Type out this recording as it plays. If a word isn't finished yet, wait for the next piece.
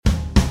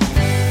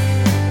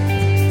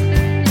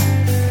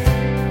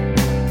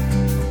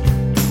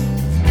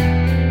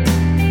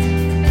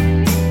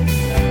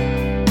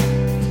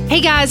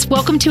Hey guys,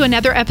 welcome to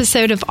another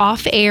episode of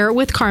Off Air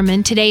with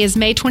Carmen. Today is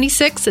May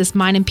 26th. It's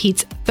mine and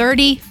Pete's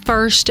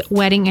 31st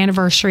wedding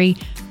anniversary.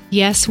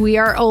 Yes, we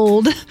are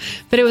old,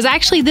 but it was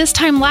actually this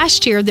time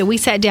last year that we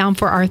sat down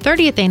for our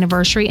 30th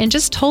anniversary and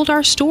just told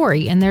our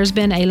story. And there's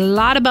been a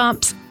lot of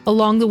bumps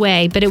along the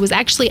way, but it was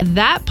actually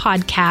that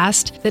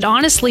podcast that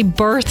honestly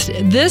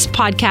birthed this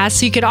podcast.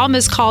 So you could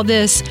almost call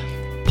this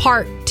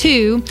part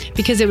 2,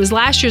 because it was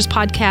last year's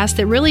podcast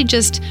that really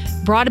just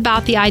brought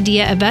about the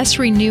idea of us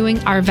renewing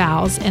our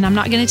vows. And I'm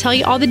not going to tell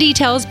you all the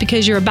details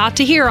because you're about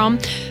to hear them.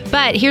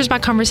 But here's my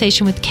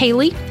conversation with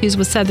Kaylee, who's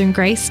with Southern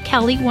Grace,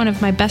 Kelly, one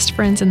of my best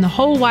friends in the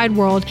whole wide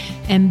world,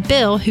 and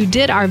Bill, who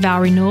did our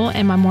vow renewal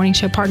and my morning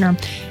show partner.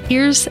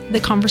 Here's the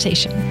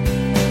conversation.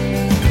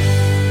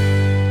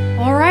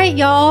 All right,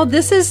 y'all,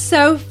 this is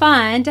so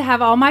fun to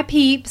have all my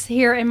peeps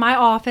here in my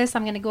office.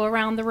 I'm going to go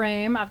around the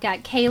room. I've got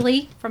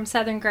Kaylee from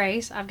Southern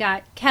Grace. I've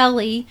got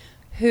Kelly,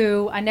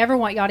 who I never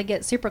want y'all to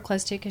get super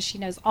close to because she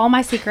knows all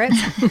my secrets.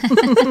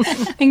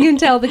 And can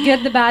tell the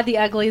good, the bad, the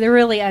ugly. They're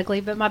really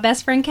ugly. But my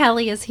best friend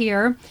Kelly is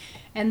here.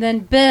 And then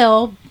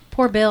Bill,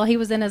 poor Bill, he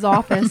was in his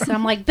office. So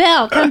I'm like,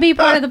 Bill, come be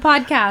part of the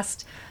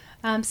podcast.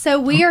 So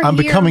we are I'm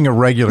here. becoming a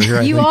regular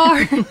here. You are.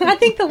 I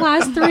think the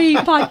last 3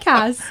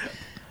 podcasts.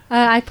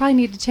 I probably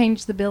need to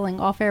change the billing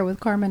off air with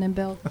Carmen and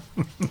Bill.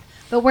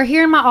 But we're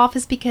here in my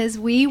office because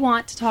I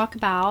want to talk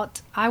about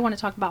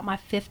my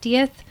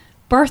 50th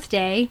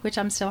birthday, which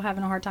I'm still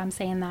having a hard time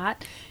saying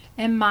that,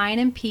 and mine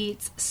and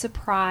Pete's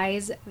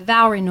surprise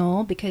vow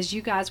renewal, because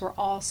you guys were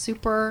all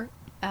super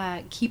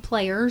key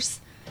players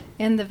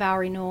in the vow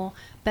renewal.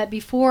 But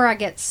before I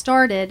get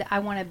started, I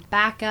want to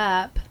back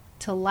up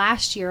to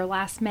last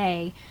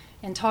May,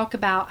 and talk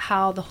about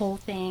how the whole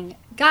thing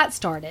got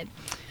started.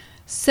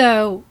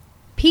 So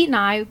Pete and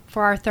I,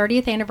 for our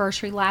 30th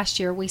anniversary last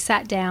year, we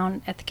sat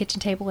down at the kitchen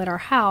table at our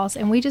house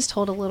and we just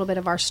told a little bit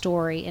of our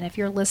story. And if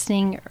you're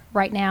listening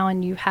right now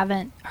and you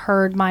haven't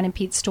heard mine and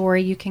Pete's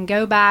story, you can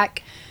go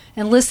back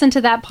and listen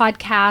to that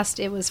podcast.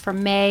 It was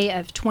from May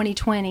of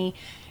 2020.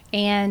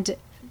 And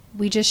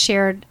we just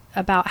shared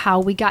about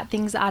how we got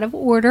things out of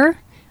order.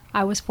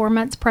 I was 4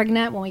 months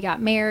pregnant when we got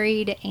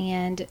married,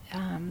 and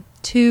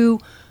 2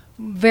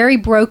 very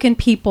broken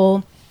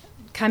people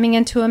coming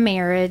into a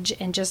marriage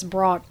and just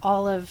brought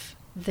all of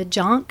the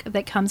junk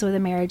that comes with a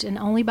marriage, and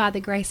only by the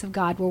grace of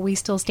God were we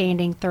still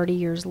standing 30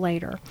 years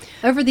later.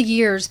 Over the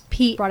years,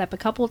 Pete brought up a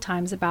couple of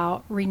times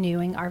about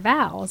renewing our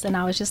vows, and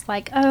I was just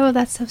like, oh,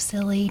 that's so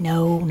silly.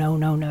 No.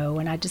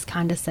 And I just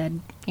kind of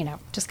said,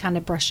 just kind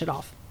of brushed it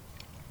off.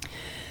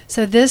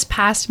 So this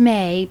past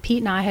May, Pete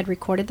and I had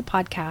recorded the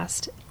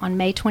podcast. On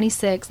May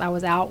 26th, I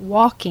was out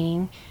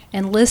walking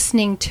and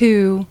listening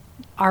to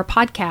our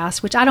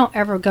podcast, which I don't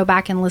ever go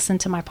back and listen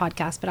to my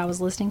podcast, but I was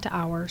listening to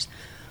ours.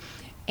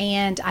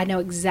 And I know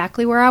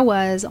exactly where I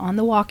was on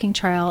the walking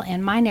trail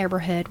in my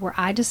neighborhood, where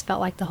I just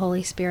felt like the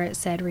Holy Spirit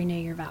said, renew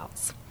your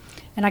vows.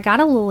 And I got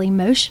a little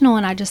emotional,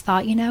 and I just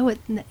thought,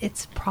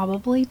 it's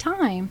probably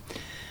time.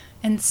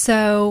 And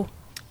so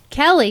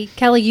Kelly,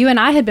 you and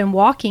I had been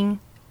walking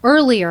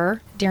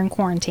earlier during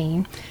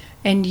quarantine,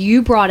 and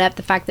you brought up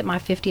the fact that my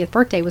 50th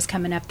birthday was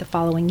coming up the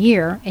following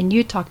year, and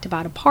you talked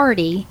about a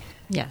party.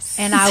 Yes.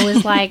 And I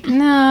was like,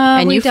 no.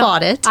 And you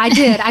fought it. I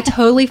did. I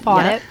totally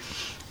fought it.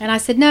 And I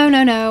said, no,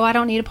 I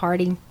don't need a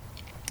party.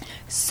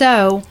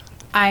 So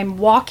I'm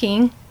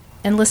walking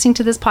and listening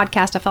to this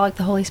podcast. I felt like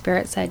the Holy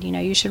Spirit said,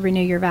 you should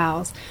renew your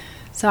vows.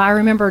 So I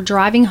remember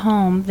driving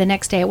home the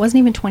next day. It wasn't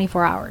even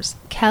 24 hours.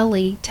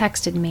 Kelly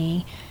texted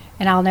me,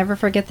 and I'll never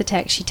forget the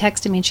text. She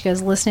texted me, and she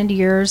goes, listening to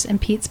yours and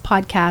Pete's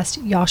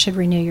podcast, y'all should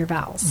renew your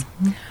vows.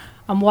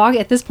 Mm-hmm.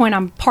 At this point,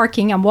 I'm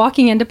parking. I'm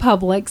walking into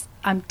Publix.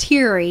 I'm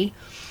teary.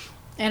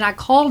 And I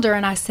called her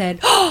and I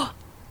said, oh,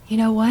 you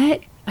know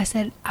what? I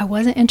said, I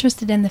wasn't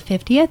interested in the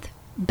 50th,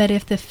 but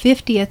if the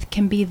 50th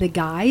can be the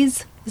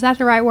guys, is that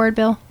the right word,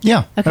 Bill? Yeah,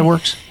 okay. That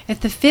works. If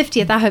the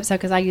 50th, I hope so,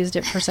 because I used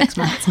it for 6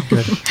 months.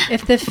 Good.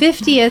 If the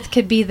 50th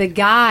could be the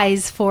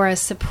guys for a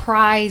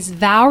surprise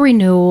vow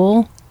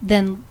renewal,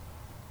 then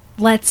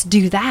let's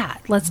do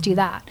that. Let's do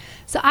that.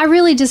 So I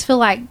really just feel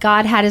like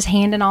God had his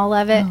hand in all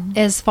of it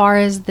as far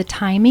as the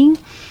timing.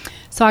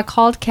 So I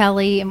called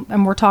Kelly,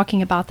 and we're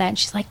talking about that, and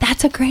she's like,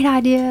 that's a great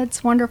idea.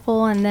 It's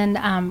wonderful. And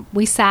then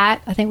we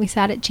sat at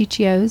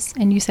Chichio's,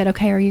 and you said,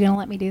 okay, are you going to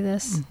let me do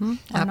this? Mm-hmm.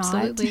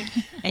 Absolutely.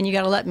 And you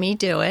got to let me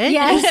do it.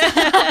 Yes.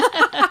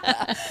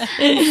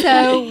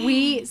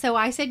 So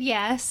I said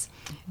yes,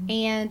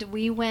 and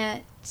we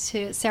went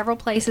to several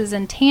places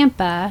in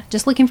Tampa,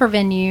 just looking for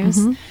venues.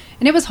 Mm-hmm.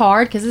 And it was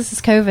hard because this is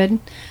COVID.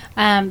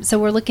 So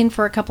we're looking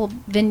for a couple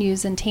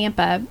venues in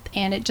Tampa,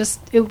 and it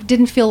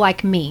didn't feel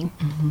like me.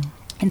 Mm-hmm.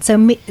 And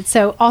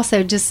so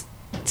also just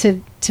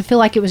to feel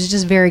like it was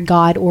just very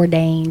God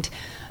ordained.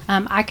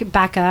 I could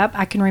back up.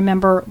 I can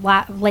remember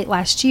late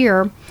last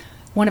year,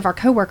 one of our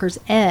coworkers,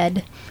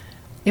 Ed,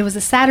 it was a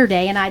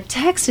Saturday, and I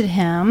texted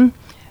him,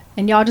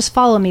 and y'all just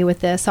follow me with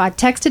this. So I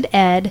texted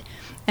Ed,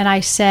 and I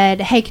said,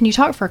 hey, can you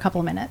talk for a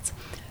couple of minutes?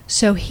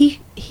 So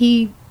he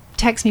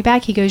texts me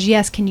back. He goes,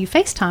 yes, can you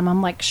FaceTime?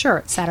 I'm like, sure.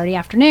 It's Saturday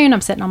afternoon.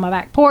 I'm sitting on my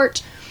back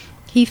porch.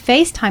 he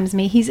FaceTimes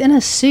me. He's in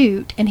a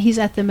suit, and he's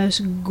at the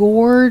most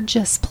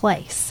gorgeous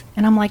place.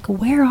 And I'm like,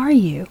 where are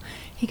you?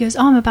 He goes,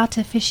 oh, I'm about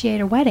to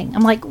officiate a wedding.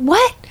 I'm like,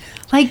 what?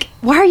 Like,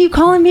 why are you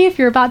calling me if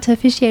you're about to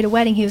officiate a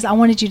wedding? He goes, I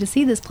wanted you to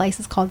see this place.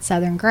 It's called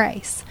Southern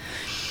Grace.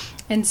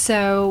 And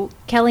so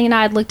Kelly and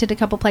I had looked at a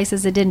couple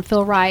places that didn't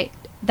feel right.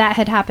 That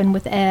had happened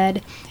with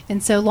Ed.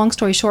 And so long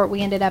story short,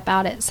 we ended up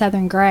out at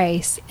Southern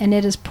Grace. And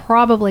it is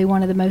probably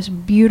one of the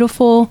most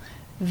beautiful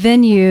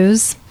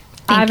venues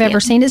I've ever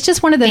seen. It's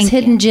just one of those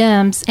hidden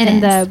gems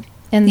in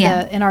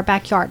our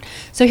backyard.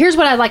 So here's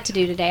what I'd like to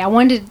do today. I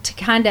wanted to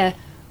kind of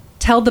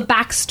tell the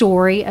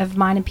backstory of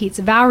mine and Pete's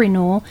vow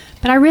renewal,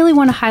 but I really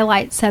want to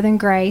highlight Southern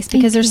Grace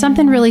because there's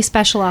something really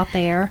special out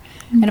there.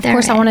 And of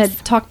course, I want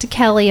to talk to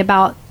Kelly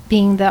about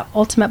being the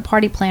ultimate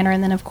party planner.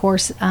 And then of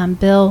course,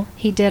 Bill,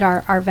 he did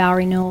our vow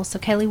renewal. So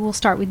Kaylee, we'll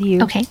start with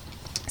you. Okay.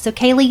 So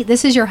Kaylee,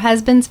 this is your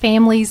husband's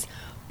family's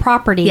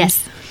property.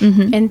 Yes.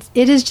 Mm-hmm. And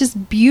it is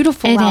just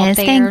beautiful out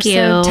there. Thank you.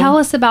 So tell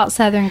us about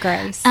Southern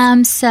Grace.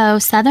 So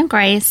Southern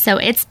Grace, so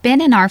it's been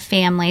in our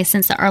family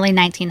since the early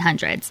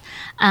 1900s.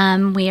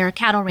 We are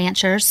cattle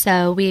ranchers,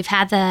 so we've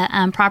had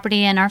the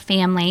property in our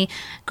family.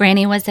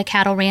 Granny was a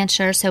cattle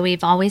rancher, so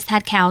we've always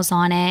had cows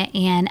on it.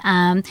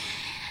 And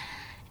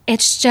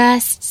it's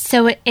just,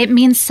 so it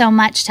means so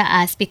much to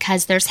us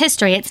because there's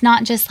history. It's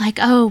not just like,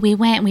 oh, we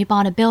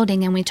bought a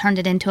building and we turned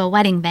it into a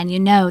wedding venue.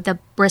 No, the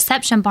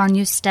reception barn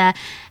used to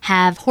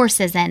have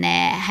horses in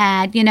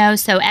it,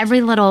 so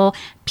every little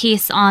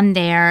piece on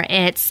there,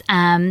 it's,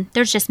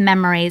 there's just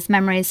memories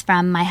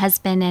from my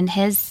husband and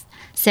his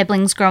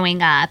siblings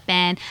growing up.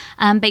 And,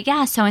 but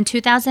yeah, so in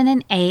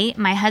 2008,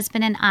 my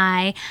husband and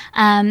I,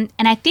 and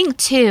I think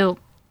too,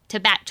 to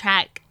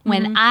backtrack,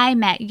 when I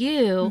met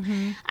you,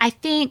 I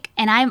think,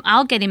 and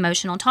I'll get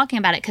emotional talking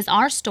about it because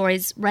our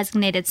stories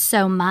resonated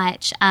so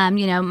much.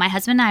 My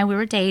husband and I, we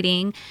were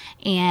dating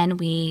and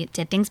we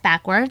did things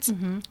backwards.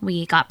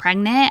 We got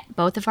pregnant.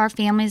 Both of our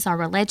families are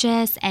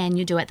religious and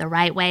you do it the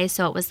right way.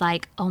 So it was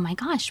like, oh my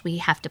gosh, we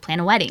have to plan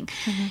a wedding,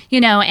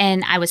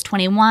 and I was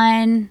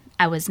 21.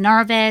 I was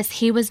nervous.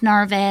 He was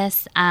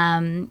nervous.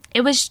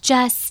 It was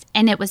just,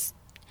 and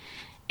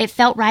it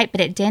felt right,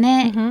 but it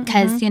didn't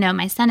because,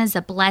 my son is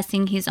a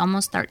blessing. He's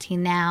almost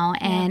 13 now.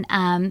 Yeah.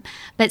 And,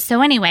 but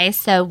so anyway,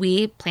 so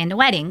we planned a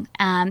wedding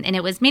and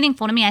it was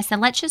meaningful to me. I said,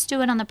 let's just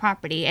do it on the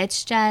property.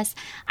 It's just,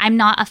 I'm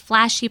not a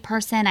flashy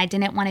person. I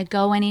didn't want to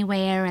go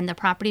anywhere and the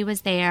property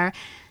was there.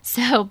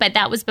 So, but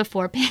that was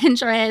before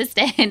Pinterest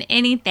and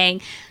anything.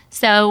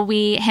 So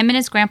him and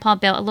his grandpa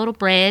built a little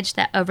bridge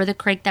that over the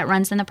creek that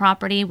runs in the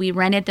property. We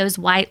rented those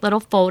white little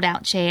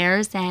fold-out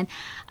chairs and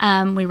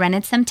we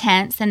rented some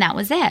tents and that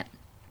was it.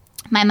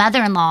 My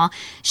mother-in-law,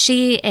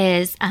 she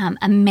is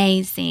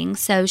amazing.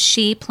 So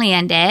she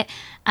planned it.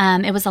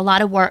 It was a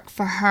lot of work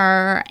for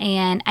her.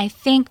 And I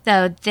think,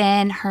 though,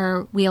 then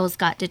her wheels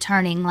got to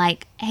turning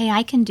like, hey,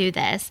 I can do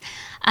this.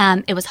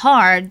 It was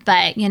hard,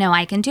 but,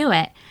 I can do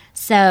it.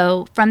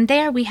 So from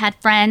there, we had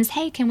friends,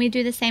 hey, can we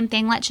do the same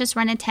thing? Let's just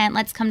rent a tent.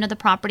 Let's come to the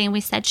property. And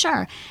we said,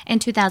 sure. In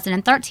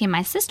 2013,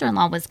 my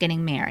sister-in-law was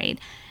getting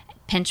married.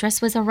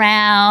 Pinterest was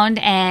around.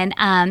 And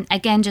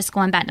again, just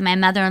going back to my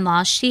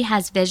mother-in-law, she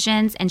has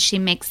visions and she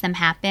makes them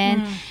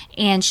happen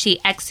and she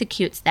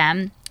executes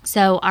them.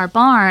 So our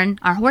barn,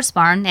 our horse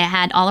barn, it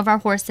had all of our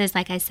horses,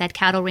 like I said,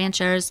 cattle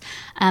ranchers.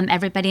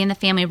 Everybody in the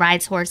family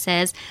rides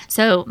horses.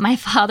 So my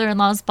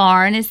father-in-law's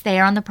barn is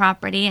there on the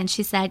property. And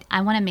she said,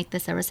 I want to make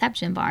this a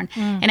reception barn.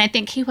 And I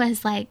think he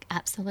was like,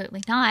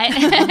 absolutely not.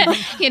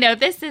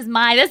 This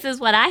is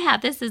what I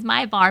have. This is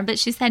my barn. But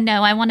she said,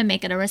 no, I want to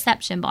make it a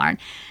reception barn.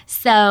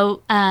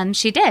 So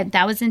she did.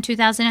 That was in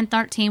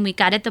 2013. We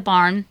gutted the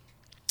barn.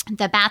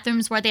 The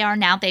bathrooms where they are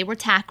now, they were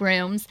tack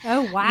rooms.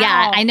 Oh, wow.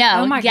 Yeah, I know.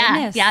 Oh, my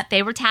goodness. Yeah,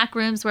 they were tack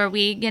rooms where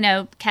we,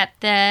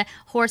 kept the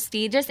horse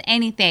feed, just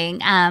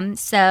anything.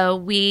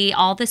 So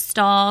all the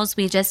stalls,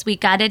 we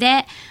gutted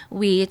it.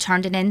 We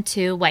turned it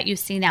into what you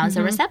see now as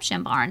a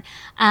reception barn.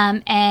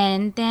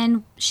 And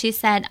then she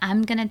said,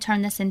 I'm going to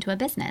turn this into a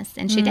business.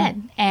 And she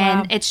did.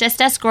 And it's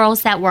just us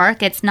girls that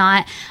work. It's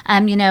not,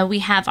 we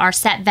have our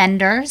set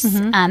vendors.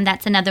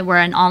 That's another, we're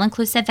an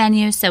all-inclusive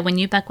venue. So when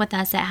you book with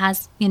us, it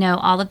has,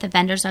 all of the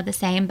vendors are the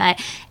same,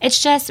 but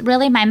it's just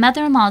really my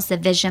mother-in-law's the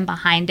vision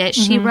behind it.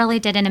 She really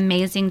did an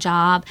amazing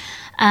job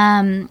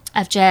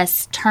of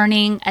just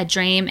turning a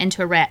dream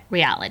into a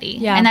reality.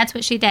 Yeah. And that's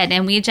what she did.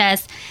 And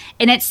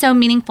and it's so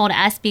meaningful to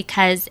us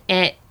because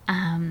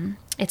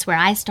it's where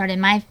I started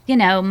my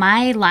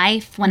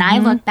life. When I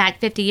look back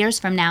 50 years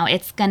from now,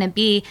 it's going to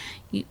be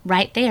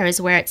right there is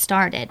where it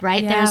started.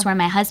 Right there is where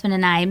my husband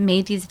and I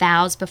made these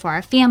vows before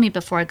our family,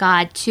 before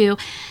God, to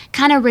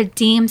kind of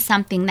redeem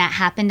something that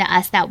happened to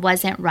us that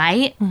wasn't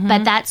right.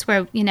 But that's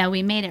where,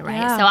 we made it right.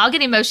 Yeah. So I'll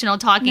get emotional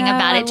talking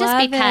about it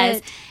just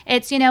because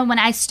it's, when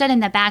I stood in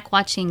the back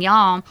watching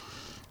y'all,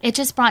 it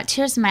just brought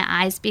tears to my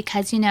eyes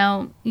because,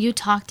 you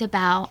talked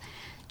about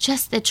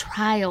just the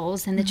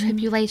trials and the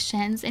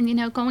tribulations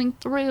and, going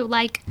through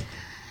like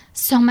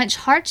so much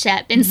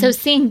hardship. And so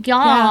seeing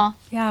y'all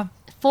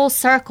full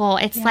circle,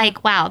 it's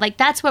like, wow, like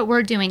that's what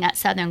we're doing at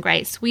Southern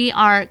Grace. We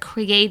are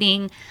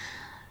creating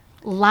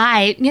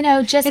life,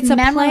 just it's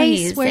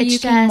memories. A place where you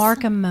can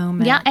mark a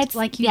moment. Yeah, it's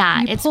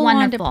it's pull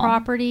wonderful. onto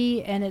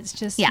property, and it's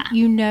just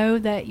you know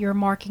that you're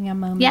marking a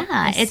moment.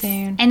 Yeah,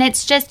 soon. And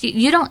it's just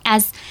you don't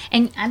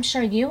and I'm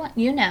sure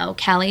you know,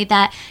 Kelly,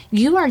 that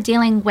you are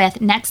dealing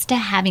with, next to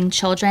having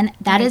children,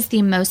 that is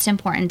the most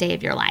important day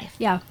of your life.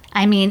 Yeah.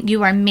 I mean,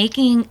 you are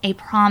making a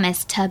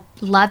promise to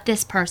love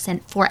this person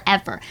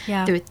forever,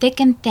 through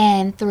thick and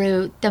thin,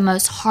 through the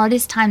most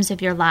hardest times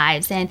of your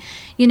lives. And,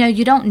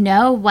 you don't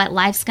know what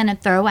life's going to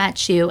throw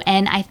at you.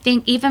 And I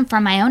think even for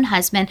my own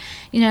husband,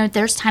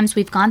 there's times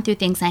we've gone through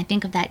things, and I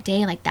think of that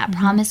day, like that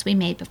promise we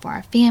made before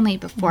our family,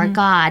 before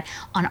God,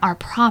 on our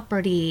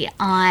property,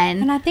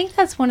 on... And I think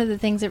that's one of the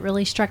things that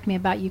really struck me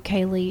about you,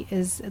 Kaylee,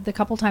 is the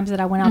couple times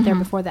that I went out there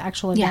before the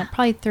actual event,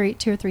 probably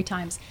 2 or 3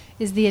 times,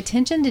 is the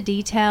attention to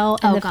detail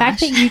and the fact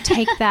that you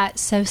take that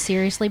so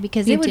seriously,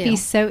 because it would be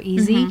so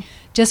easy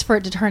just for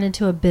it to turn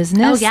into a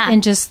business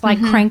and just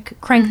like crank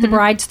the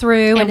brides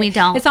through. And we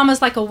don't. It's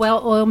almost like a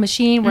well-oiled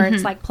machine where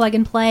it's like plug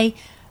and play.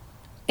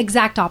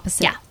 Exact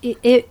opposite.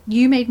 Yeah.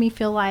 You made me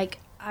feel like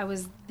I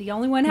was the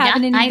only one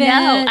having an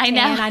event. I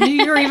know. And I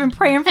knew you were even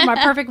praying for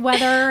my perfect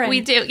weather. And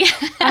we do. Yeah.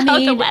 I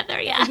mean, the weather,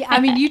 I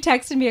mean, you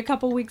texted me a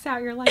couple weeks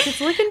out. You're like, it's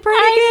looking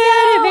pretty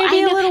good. It may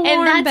be a little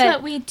warm. And that's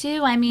what we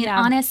do. I mean,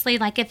 honestly,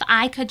 like if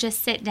I could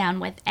just sit down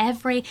with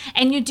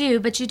and you do,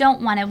 but you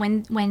don't want to,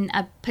 when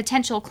a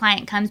potential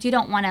client comes, you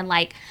don't want to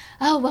like,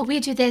 oh, well, we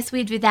do this,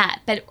 we do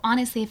that. But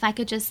honestly, if I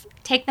could just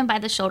take them by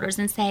the shoulders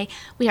and say,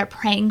 we are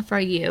praying for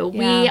you.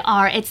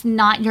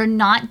 You're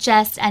not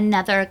just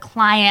another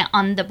client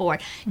on the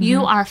board.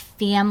 You are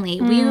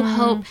family. We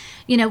hope,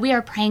 we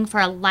are praying for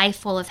a life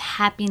full of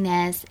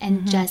happiness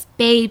and just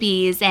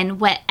babies and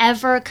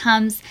whatever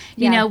comes,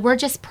 we're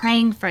just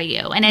praying for you.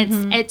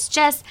 And it's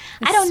just,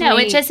 I don't know,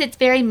 it's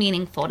very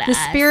meaningful to us.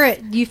 The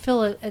spirit, you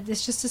feel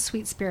it's just a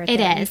sweet spirit. It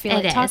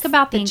is. Talk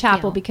about the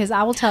chapel, because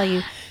I will tell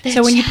you,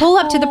 so when you pull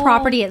up to the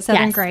property at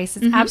Southern Grace,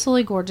 it's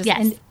absolutely gorgeous.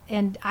 Yes.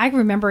 And I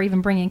remember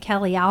even bringing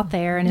Kelly out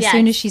there, and as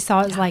soon as she saw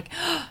it, it was like,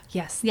 oh,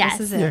 yes, this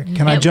is it. Yeah.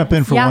 Can I jump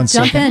in for 1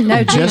 second? Jump in.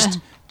 No,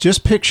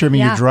 just picture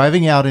me. You're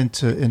driving out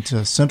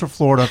into Central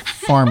Florida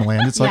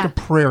farmland. It's like a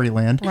prairie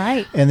land,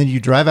 right? And then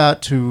you drive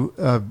out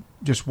to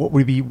just what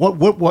would be what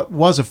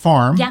was a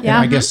farm, and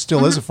I guess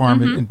still is a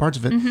farm in parts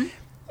of it.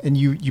 And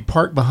you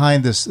park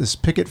behind this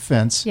picket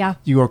fence. Yeah.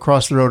 You go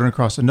across the road and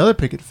across another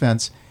picket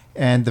fence.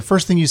 And the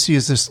first thing you see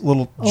is this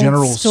little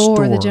general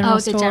store. The general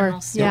store.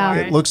 Yeah.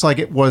 It looks like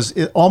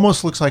it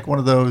almost looks like one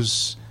of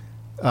those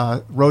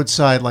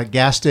roadside like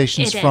gas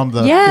stations from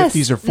the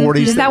 50s or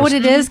 40s. Is that what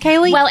it is,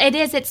 Kaylee? Well, it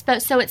is. It's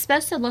supposed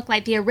to look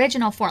like the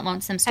original Fort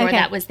Lonesome store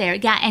that was there.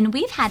 Yeah, and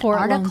we've had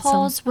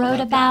articles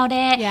wrote about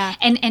it. Yeah.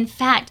 And in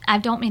fact, I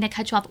don't mean to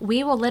cut you off.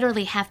 We will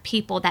literally have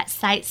people that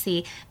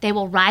sightsee. They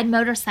will ride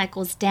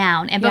motorcycles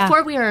down. And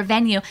before we were a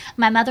venue,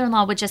 my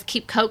mother-in-law would just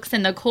keep Cokes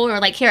in the cooler.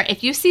 Like, here,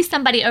 if you see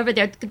somebody over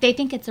there, they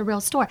think it's a real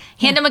store.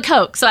 Hand them a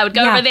Coke. So I would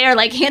go over there,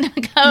 like, hand them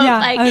a Coke. Yeah.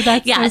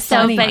 Like, That's so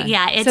funny. But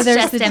it's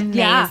just amazing.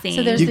 Yeah.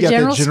 So there's You've the got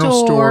general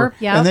store.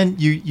 Yep. And then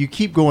you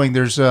keep going.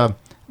 There's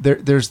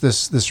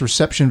this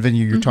reception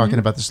venue you're talking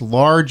about, this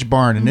large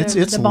barn, and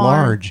it's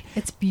large.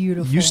 It's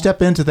beautiful. You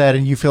step into that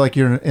and you feel like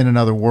you're in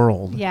another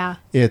world. Yeah.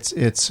 It's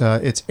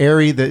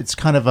airy. That it's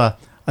kind of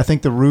I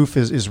think the roof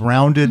is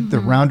rounded, the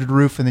rounded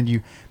roof, and then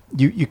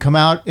you come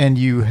out and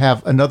you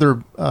have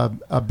another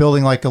a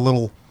building like a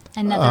little.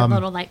 Another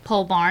little like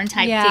pole barn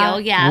type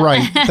deal,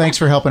 Right. Thanks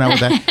for helping out with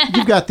that.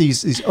 You've got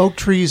these oak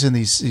trees and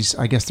these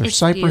I guess they're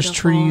cypress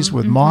trees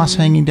with moss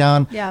hanging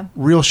down. Yeah.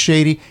 Real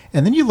shady.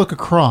 And then you look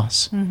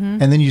across,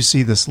 and then you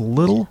see this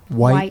little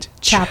white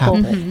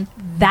chapel.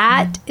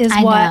 That is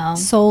what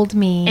sold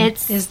me.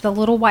 Is the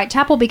little white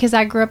chapel, because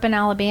I grew up in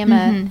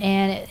Alabama,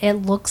 and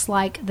it looks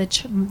like the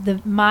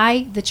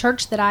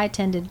church that I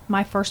attended.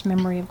 My first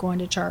memory of going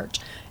to church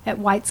at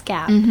White's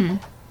Gap.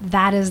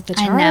 That is the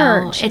church. I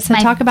know. It's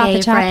my talk about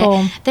favorite. The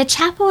chapel. The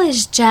chapel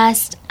is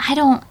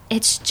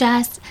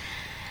just,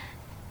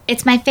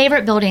 it's my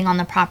favorite building on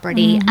the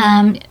property.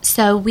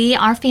 So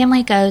our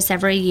family goes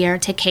every year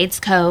to Cades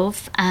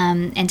Cove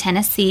in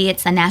Tennessee.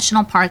 It's a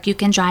national park you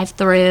can drive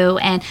through,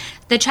 and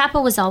the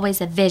chapel was always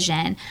a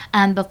vision.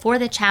 Before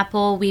the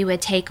chapel, we would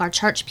take our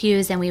church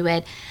pews and we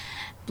would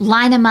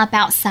line them up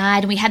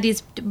outside. We had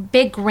these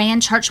big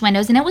grand church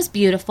windows, and it was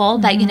beautiful,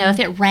 but if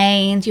it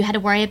rained, you had to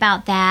worry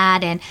about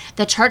that. And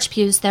the church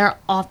pews, they're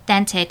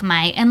authentic.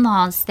 My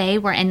in-laws, they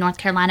were in North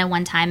Carolina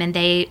one time, and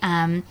they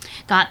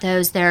got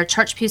their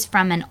church pews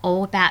from an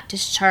old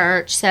Baptist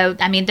church. So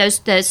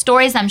the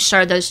stories I'm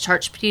sure those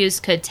church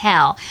pews could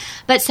tell.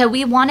 But so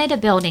we wanted a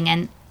building,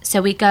 and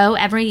So we go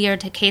every year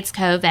to Cades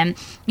Cove, and,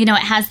 it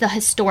has the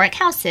historic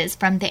houses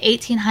from the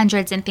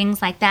 1800s and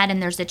things like that,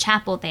 and there's a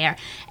chapel there.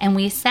 And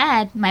we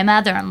said, my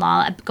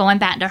mother-in-law, going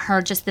back to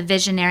her, just the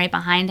visionary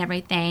behind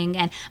everything,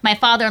 and my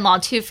father-in-law,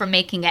 too, for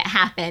making it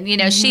happen.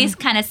 She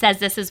kind of says,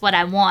 this is what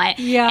I want.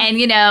 Yeah. And,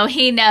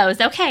 he knows,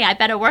 okay, I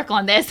better work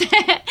on this.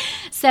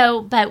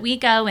 So, but we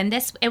go, and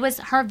it was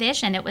her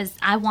vision. It was,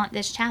 I want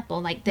this chapel.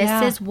 Like, this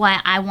is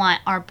what I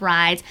want our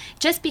brides,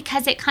 just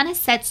because it kind of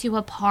sets you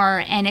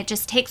apart, and it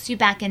just takes you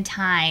back in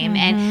time.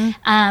 And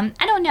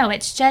I don't know,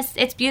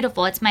 it's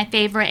beautiful. It's my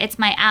favorite. It's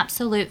my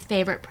absolute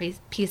favorite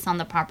piece on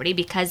the property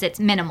because it's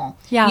minimal.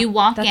 Yeah, you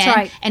walk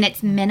in and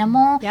it's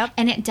minimal. Yep.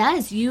 And it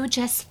does. You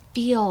just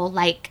feel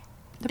like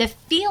the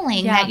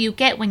feeling that you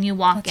get when you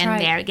walk in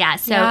there. Yeah.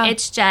 So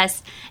it's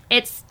just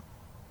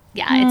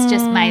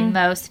my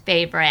most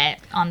favorite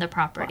on the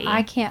property.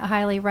 I can't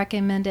highly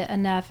recommend it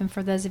enough. And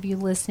for those of you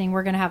listening,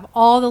 we're going to have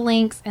all the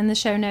links in the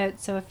show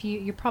notes. So if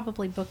you're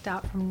probably booked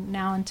out from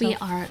now until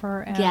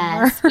forever.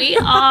 Yes, we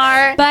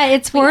are. But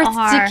it's worth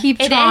to keep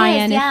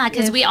trying. It is,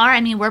 because we are.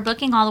 I mean, we're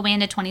booking all the way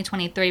into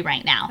 2023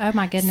 right now. Oh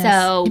my goodness!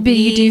 So but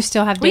you do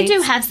still have dates? We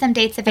do have some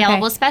dates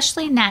available,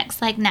 especially next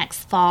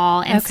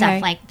fall and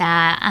stuff like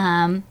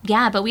that.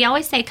 But we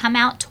always say come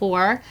out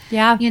tour.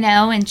 Yeah.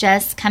 And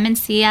just come and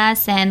see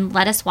us and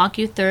let us walk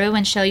you through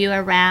and show you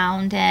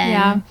around.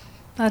 And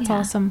that's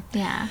awesome.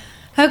 Yeah.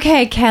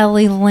 Okay,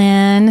 Kelly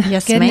Lynn.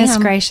 Yes, Goodness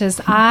ma'am. gracious.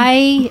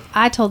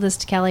 I told this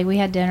to Kelly. We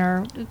had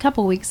dinner a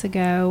couple weeks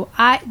ago.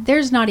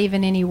 There's not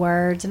even any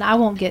words, and I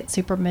won't get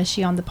super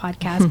mushy on the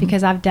podcast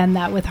because I've done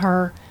that with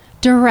her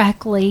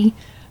directly.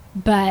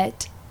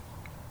 But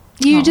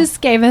you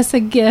just gave us a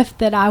gift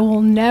that I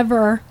will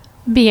never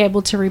be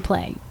able to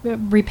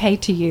repay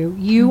to you.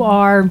 You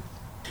are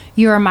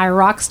my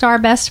rock star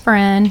best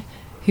friend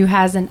who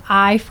has an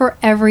eye for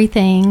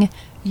everything.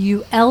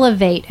 You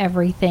elevate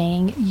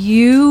everything.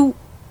 You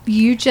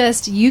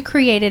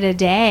created a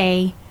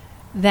day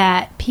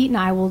that Pete and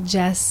I will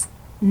just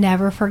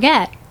never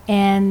forget.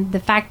 And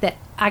the fact that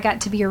I got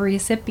to be a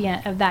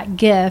recipient of that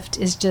gift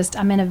is just,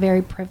 I'm in a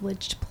very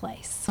privileged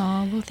place.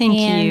 Oh, well, thank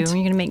you. You're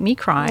going to make me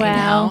cry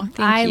now.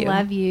 I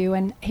love you.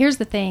 And here's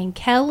the thing,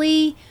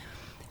 Kelly,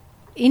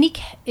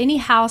 any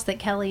house that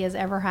Kelly has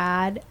ever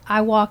had,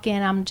 I walk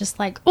in, I'm just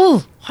like,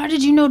 oh, how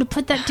did you know to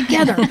put that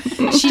together?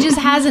 She just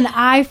has an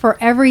eye for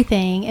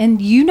everything,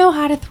 and you know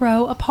how to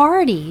throw a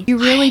party. You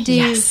really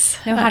do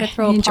know how to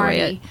throw a party.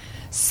 Enjoy it.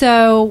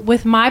 So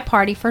with my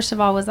party, first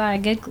of all, was I a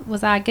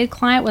good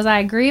client? Was I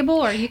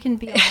agreeable? Or you can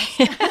be honest.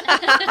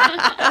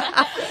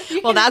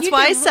 Well, that's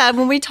why I said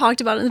when we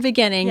talked about it in the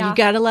beginning, you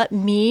got to let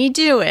me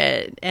do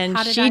it. And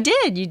she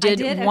did. You did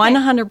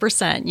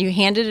 100%. You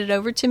handed it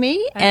over to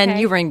me, and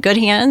you were in good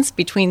hands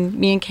between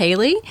me and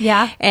Kaylee.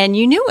 Yeah. And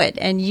you knew it,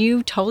 and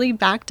you totally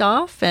backed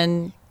off,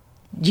 and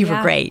you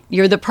were great.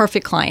 You're the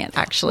perfect client,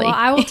 actually. Well,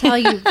 I will tell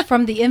you,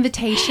 from the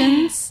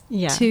invitations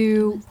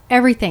to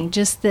everything,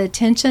 just the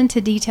attention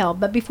to detail.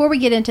 But before we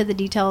get into the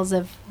details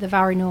of the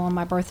vow renewal and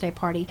my birthday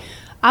party,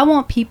 I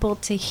want people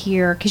to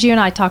hear, because you and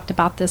I talked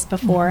about this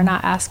before, and I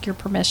asked your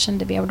permission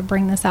to be able to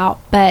bring this out.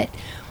 But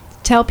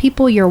tell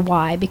people your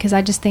why, because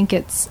I just think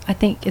it's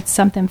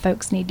something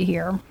folks need to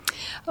hear.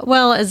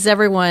 Well, as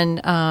everyone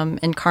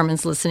in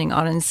Carmen's listening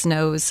audience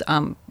knows,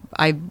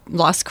 I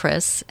lost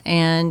Chris,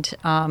 and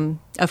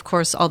of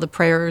course, all the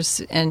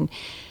prayers, and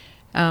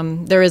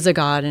there is a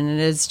God, and it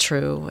is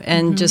true,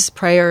 and just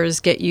prayers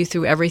get you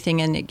through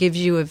everything, and it gives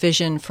you a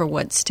vision for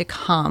what's to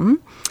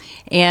come.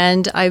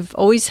 And I've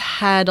always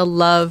had a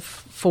love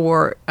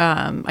for,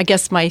 I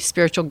guess my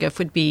spiritual gift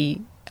would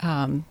be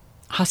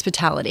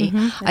hospitality.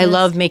 I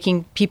love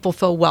making people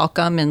feel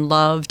welcome and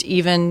loved.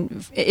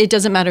 Even it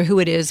doesn't matter who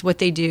it is, what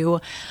they do.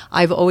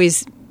 I've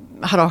always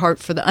had a heart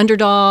for the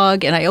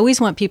underdog, and I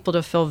always want people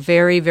to feel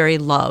very, very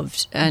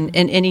loved, and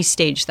in any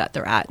stage that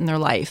they're at in their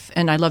life.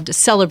 And I love to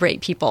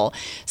celebrate people.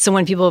 So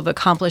when people have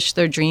accomplished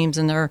their dreams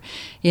and their,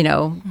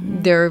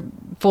 their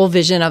full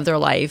vision of their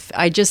life,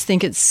 I just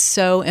think it's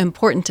so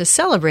important to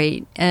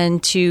celebrate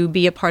and to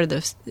be a part of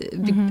this,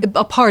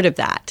 a part of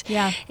that.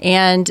 Yeah.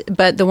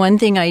 But the one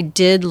thing I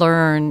did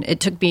learn,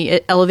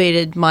 it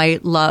elevated my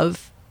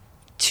love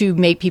to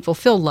make people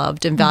feel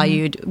loved and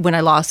valued. When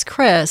I lost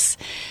Chris,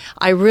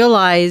 I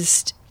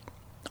realized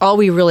all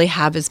we really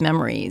have is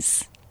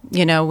memories.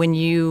 When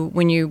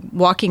you're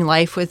walking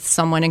life with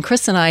someone, and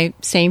Chris and I,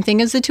 same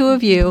thing as the two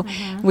of you,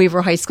 we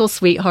were high school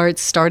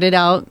sweethearts, started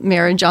out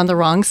marriage on the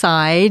wrong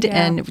side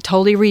and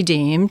totally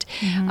redeemed.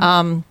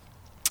 And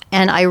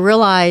I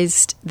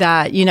realized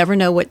that you never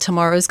know what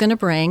tomorrow is going to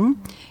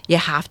bring. You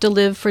have to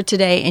live for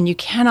today, and you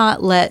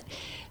cannot let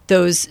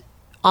those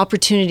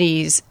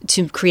opportunities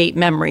to create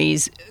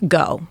memories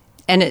go.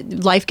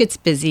 And life gets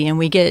busy, and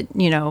we get,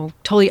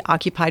 totally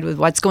occupied with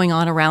what's going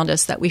on around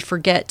us, that we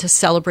forget to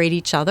celebrate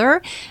each other,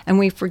 and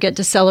we forget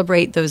to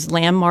celebrate those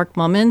landmark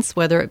moments,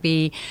 whether it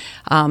be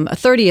a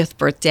 30th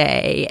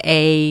birthday,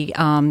 a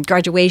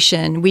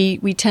graduation. We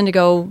tend to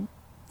go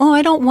oh,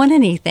 I don't want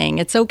anything.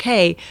 It's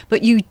okay.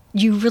 But you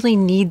really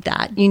need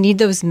that. You need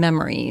those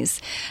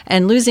memories.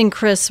 And losing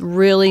Chris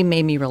really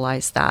made me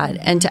realize that.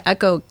 And to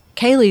echo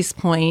Kaylee's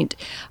point,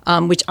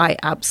 which I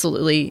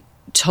absolutely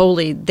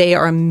totally, they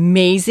are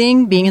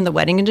amazing. Being in the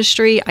wedding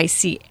industry, I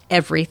see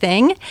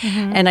everything,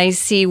 and I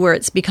see where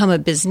it's become a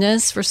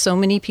business for so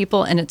many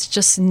people, and it's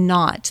just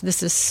not.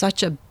 This is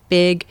such a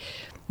big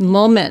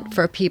moment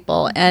for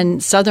people,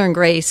 and Southern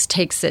Grace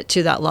takes it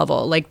to that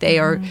level. Like, they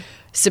are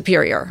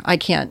superior. I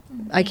can't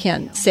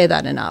say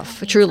that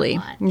enough. Truly.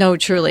 No,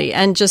 truly.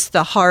 And just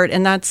the heart,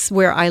 and that's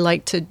where I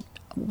like to.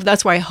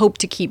 That's why I hope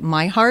to keep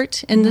my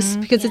heart in this,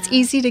 because it's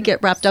easy to get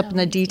wrapped up in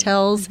the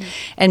details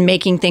and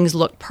making things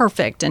look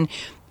perfect.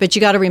 But you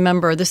got to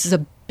remember, this is a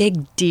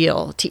big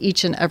deal to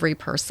each and every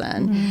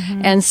person.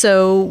 And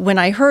so when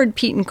I heard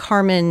Pete and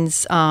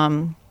Carmen's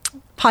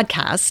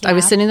podcast, I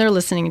was sitting there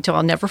listening until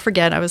I'll never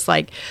forget. I was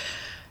like,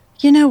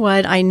 you know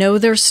what? I know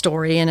their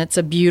story, and it's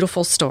a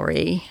beautiful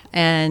story,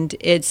 and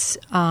it's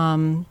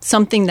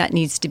something that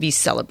needs to be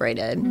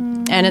celebrated,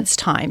 and it's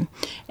time.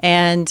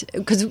 And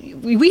because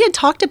we had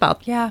talked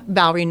about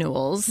vow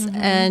renewals,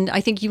 and I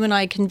think you and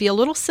I can be a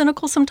little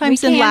cynical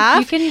sometimes and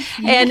laugh. Can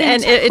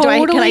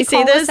I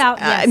say this?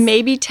 Yes.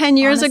 Maybe 10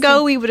 years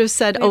ago, we would have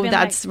said, "Oh,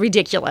 that's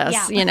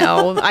ridiculous." You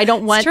know, I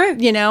don't want.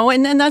 You know,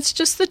 and that's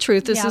just the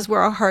truth. This is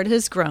where our heart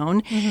has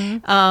grown.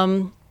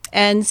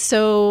 And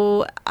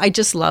so I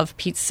just love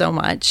Pete so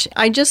much.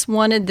 I just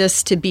wanted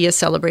this to be a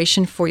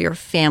celebration for your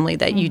family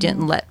that you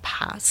didn't let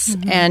pass.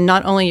 And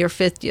not only your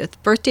 50th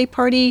birthday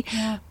party,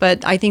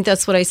 but I think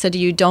that's what I said to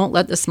you, don't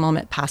let this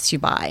moment pass you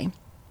by.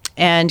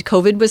 And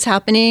COVID was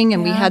happening,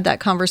 and we had that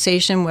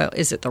conversation, well,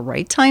 is it the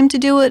right time to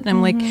do it? And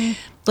I'm like,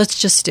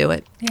 let's just do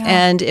it.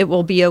 And it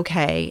will be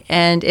okay.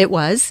 And it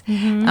was.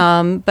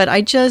 But I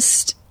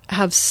just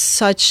have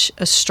such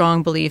a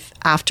strong belief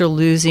after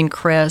losing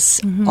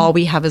Chris, all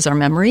we have is our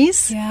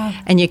memories,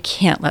 and you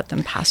can't let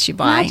them pass you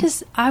by.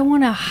 I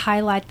want to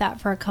highlight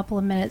that for a couple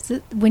of minutes.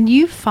 When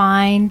you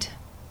find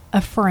a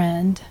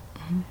friend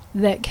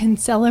that can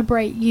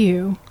celebrate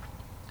you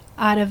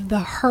out of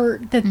the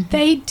hurt that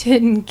they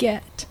didn't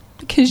get,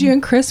 because you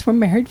and Chris were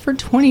married for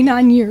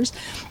 29 years,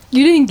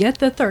 you didn't get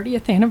the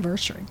 30th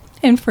anniversary.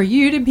 And for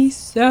you to be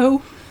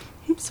so,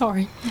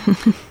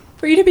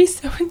 for you to be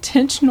so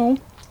intentional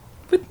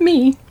with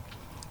me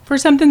for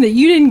something that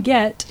you didn't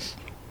get,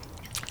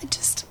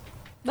 it's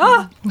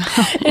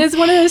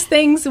one of those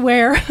things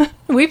where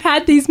we've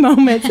had these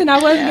moments, and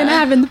I wasn't going to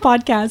have in the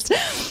podcast,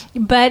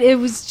 but it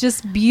was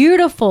just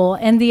beautiful.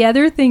 And the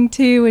other thing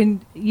too,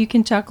 and you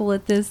can chuckle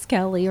at this,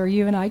 Kelly, or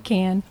you and I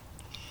can,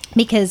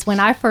 because when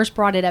I first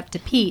brought it up to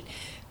Pete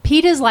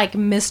is like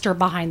Mr.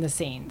 Behind the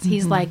Scenes.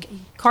 He's like,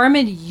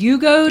 Carmen, you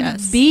go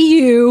be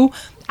you.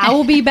 I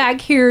will be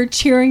back here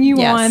cheering you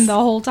on the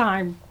whole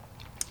time.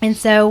 And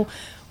so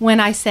when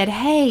I said,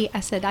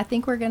 I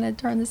think we're going to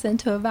turn this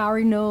into a vow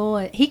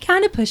renewal, he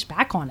kind of pushed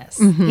back on us.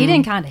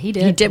 He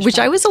did, which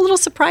I was a little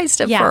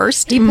surprised at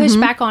first. He pushed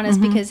back on us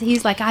because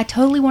he's like, I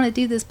totally want to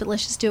do this, but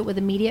let's just do it with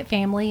immediate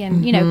family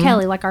and, you know,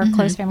 Kelly, like our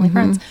close family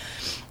friends.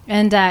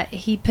 And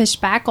he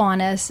pushed back on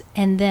us.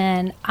 And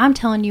then I'm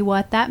telling you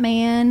what, that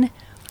man,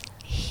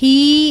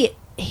 he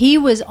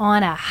was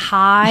on a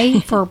high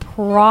for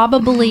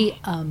probably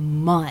a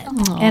month.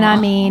 Aww. And I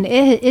mean,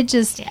 it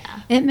just,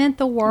 it meant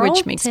the world.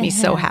 Which makes me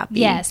so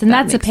happy. Yes. And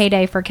that's a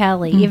payday for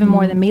Kelly, even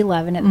more than me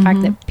loving it. The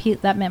fact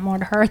that that meant more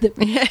to her that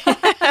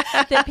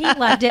Pete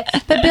loved it.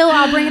 But Bill,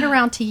 I'll bring it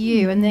around to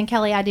you. And then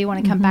Kelly, I do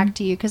want to come back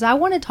to you, because I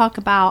want to talk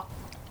about,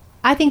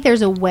 I think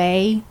there's a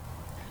way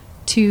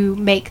to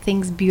make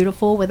things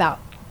beautiful without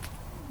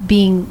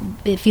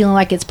feeling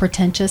like it's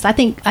pretentious. I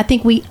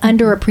think we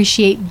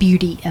underappreciate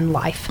beauty in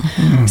life.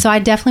 So I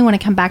definitely want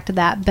to come back to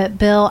that. But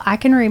Bill, I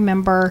can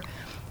remember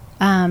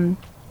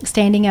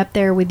standing up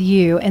there with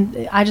you,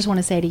 and I just want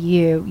to say to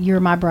you, you're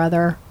my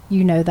brother.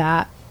 You know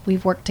that.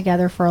 We've worked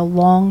together for a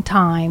long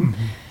time.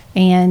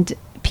 And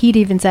Pete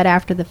even said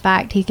after the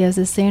fact, he goes,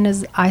 as soon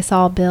as I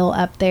saw Bill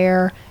up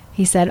there,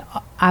 he said,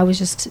 I was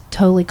just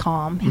totally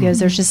calm. He goes,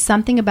 there's just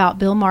something about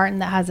Bill Martin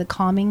that has a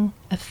calming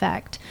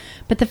effect.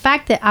 But the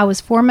fact that I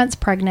was 4 months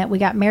pregnant, we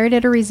got married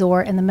at a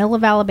resort in the middle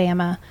of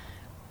Alabama.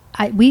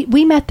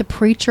 We met the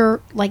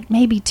preacher like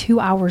maybe 2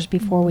 hours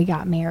before we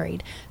got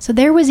married. So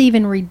there was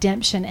even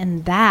redemption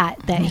in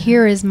that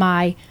here is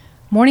my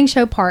morning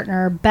show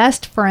partner,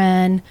 best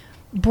friend,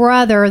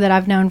 brother that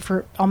I've known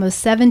for almost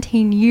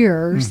 17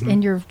 years,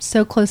 and you're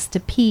so close to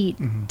Pete,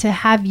 to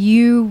have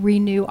you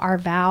renew our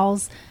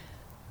vows.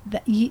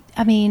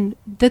 I mean,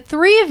 the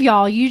three of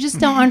y'all, you just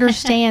don't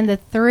understand the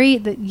three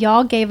that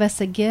y'all gave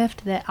us a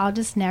gift that I'll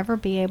just never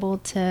be able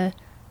to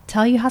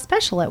tell you how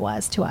special it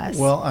was to us.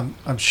 Well,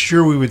 I'm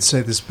sure we would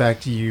say this back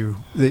to you,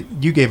 that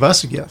you gave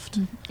us a gift.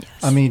 Yes.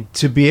 I mean,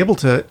 to be able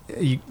to,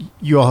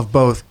 you all have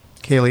both,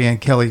 Kaylee and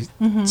Kelly,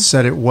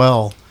 said it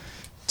well,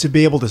 to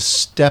be able to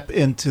step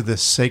into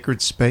this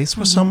sacred space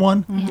with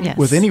someone,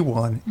 with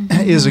anyone,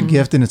 is a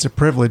gift, and it's a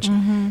privilege.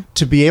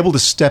 To be able to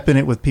step in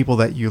it with people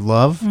that you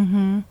love,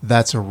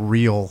 that's a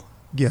real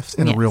gift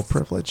and a real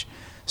privilege.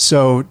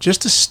 So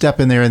just to step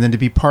in there and then to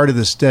be part of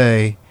this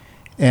day,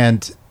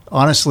 and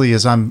honestly,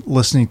 as I'm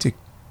listening to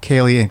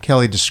Kaylee and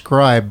Kelly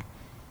describe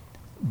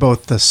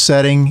both the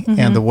setting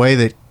and the way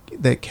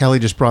that Kelly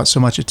just brought so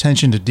much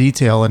attention to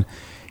detail. And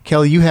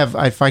Kelly, you have,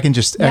 if I can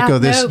just echo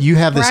this, you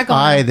have this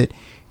eye that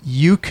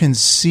you can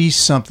see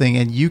something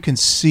and you can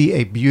see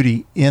a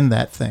beauty in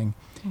that thing.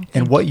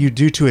 And what you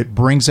do to it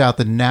brings out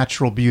the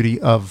natural beauty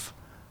of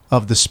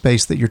the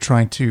space that you're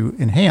trying to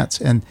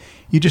enhance. And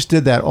you just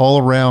did that all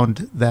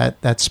around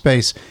that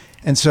space.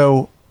 And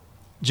so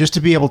just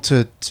to be able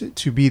to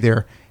be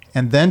there,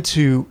 and then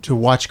to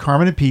watch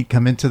Carmen and Pete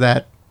come into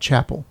that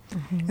chapel.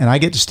 And I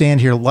get to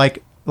stand here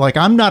like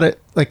I'm not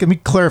let me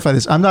clarify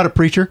this. I'm not a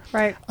preacher.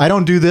 Right. I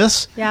don't do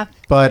this. Yeah.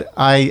 But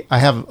I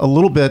have a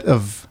little bit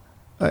of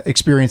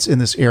experience in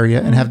this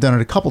area and have done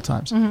it a couple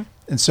times.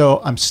 And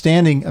so I'm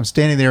standing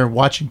there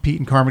watching Pete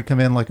and Carmen come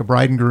in like a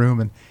bride and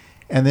groom,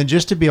 and then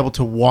just to be able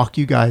to walk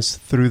you guys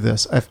through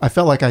this, I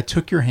felt like I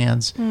took your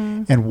hands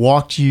and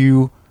walked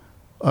you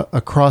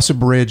across a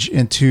bridge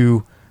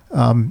into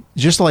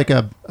just like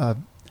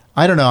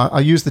I don't know,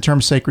 I'll use the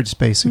term sacred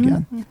space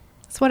again.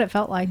 That's what it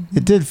felt like.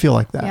 It did feel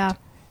like that. Yeah.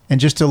 And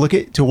just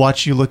to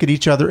watch you look at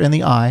each other in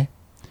the eye,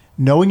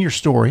 knowing your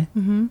story,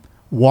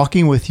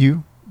 walking with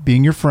you,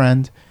 being your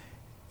friend,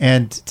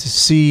 and to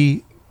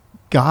see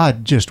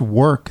God just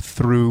work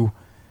through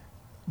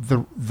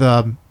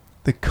the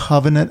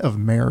covenant of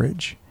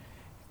marriage.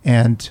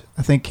 And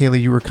I think,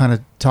 Kaylee, you were kind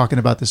of talking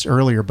about this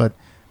earlier, but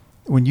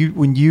when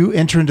you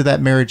enter into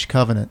that marriage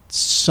covenant,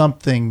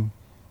 something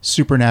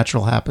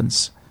supernatural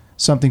happens.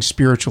 Something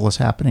spiritual is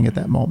happening at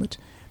that moment.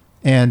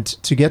 And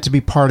to get to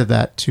be part of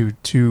that,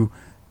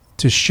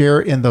 to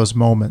share in those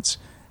moments,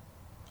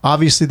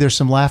 obviously there's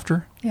some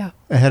laughter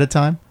ahead of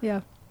time.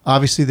 Yeah.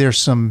 Obviously there's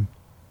some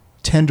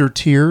tender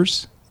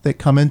tears that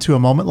come into a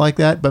moment like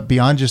that, but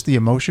beyond just the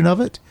emotion of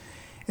it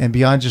and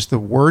beyond just the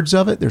words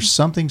of it, there's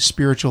something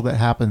spiritual that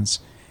happens.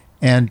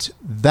 And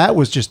that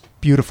was just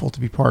beautiful to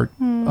be part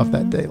of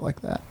that day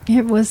like that.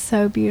 It was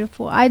so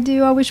beautiful. I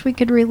wish we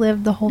could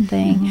relive the whole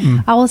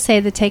thing. I will say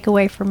the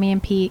takeaway for me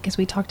and Pete, because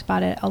we talked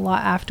about it a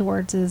lot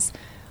afterwards, is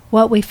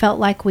what we felt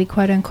like we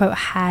quote unquote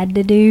had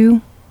to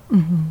do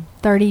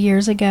 30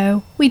 years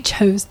ago. We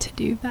chose to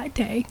do that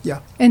day. Yeah.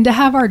 And to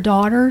have our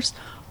daughters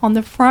on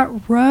the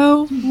front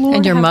row, Lord,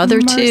 and your have mother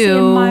mercy, too,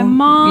 and my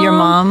mom, your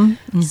mom,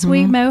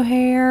 sweet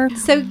mohair.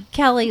 So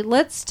Kelly,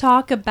 let's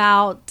talk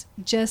about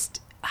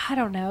just, I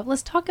don't know,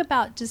 let's talk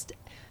about just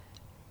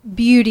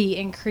beauty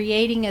and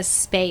creating a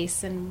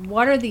space, and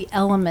what are the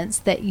elements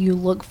that you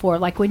look for,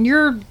 like when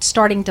you're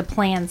starting to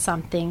plan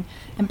something.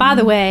 And by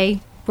the way,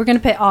 we're going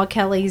to put all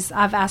Kelly's,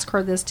 I've asked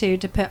her this too,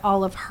 to put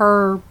all of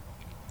her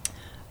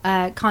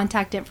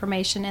contact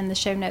information in the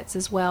show notes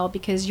as well,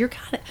 because you're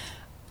kind of,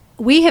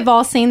 we have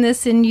all seen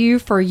this in you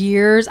for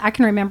years. I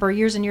can remember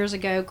years and years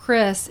ago,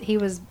 Chris, he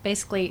was an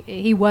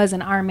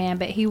Ironman,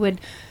 but he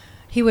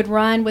would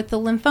run with the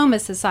Lymphoma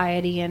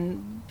Society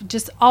and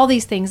just all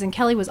these things. And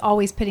Kelly was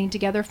always putting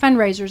together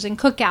fundraisers and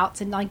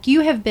cookouts. And like,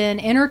 you have been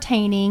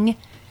entertaining.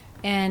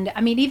 And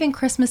I mean, even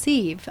Christmas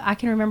Eve, I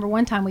can remember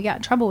one time we got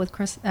in trouble with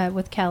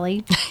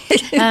Kelly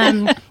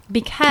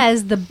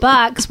because the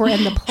Bucks were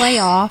in the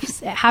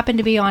playoffs. It happened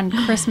to be on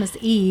Christmas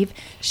Eve.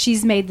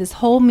 She's made this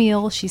whole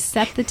meal. She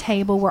set the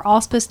table. We're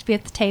all supposed to be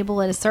at the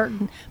table at a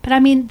certain, but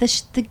I mean,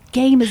 the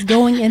game is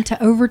going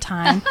into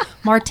overtime.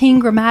 Martine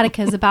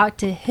Gramatica is about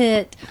to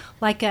hit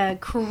like a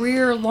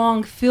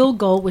career-long field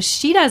goal, which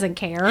she doesn't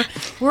care.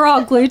 We're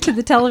all glued to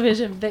the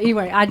television. But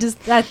anyway,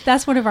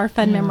 that's one of our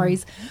fun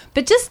memories.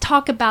 But just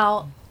talk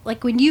about,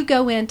 like, when you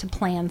go in to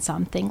plan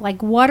something,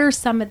 like, what are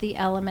some of the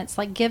elements?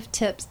 Like, give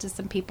tips to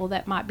some people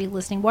that might be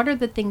listening. What are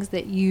the things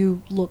that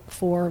you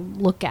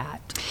look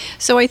at?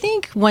 So I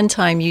think one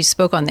time you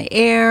spoke on the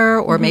air,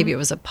 or maybe it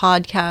was a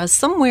podcast,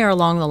 somewhere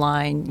along the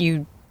line,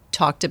 you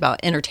talked about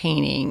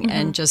entertaining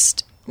and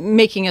just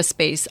making a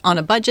space on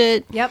a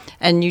budget. Yep.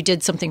 And you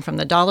did something from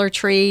the Dollar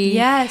Tree.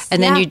 Yes.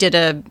 And then you did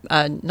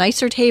a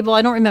nicer table.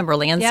 I don't remember,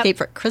 landscape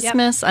for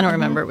Christmas. I don't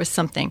remember. It was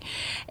something.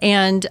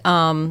 And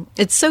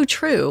it's so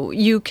true.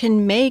 You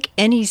can make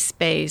any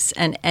space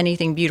and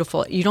anything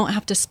beautiful. You don't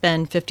have to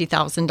spend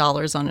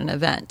 $50,000 on an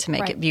event to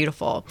make it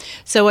beautiful.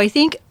 So I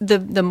think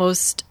the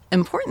most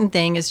important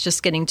thing is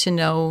just getting to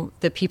know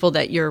the people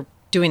that you're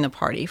doing the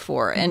party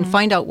for and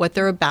find out what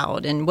they're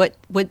about and what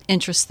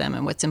interests them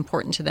and what's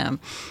important to them.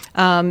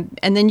 And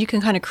then you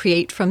can kind of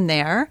create from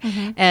there.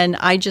 And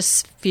I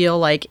just feel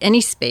like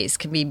any space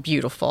can be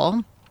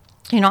beautiful.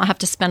 You don't have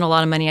to spend a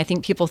lot of money. I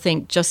think people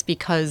think just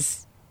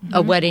because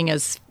a wedding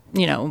is,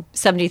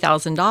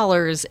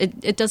 $70,000,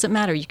 it doesn't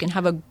matter. You can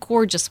have a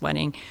gorgeous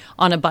wedding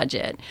on a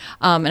budget.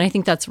 And I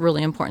think that's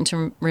really important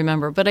to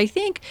remember. But I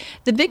think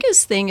the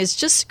biggest thing is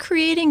just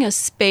creating a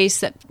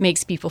space that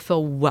makes people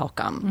feel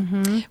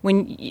welcome.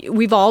 When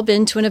we've all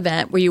been to an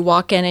event where you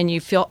walk in and you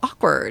feel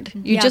awkward.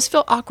 You just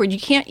feel awkward. You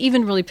can't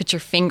even really put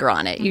your finger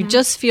on it. You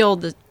just feel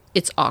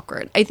it's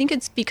awkward. I think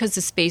it's because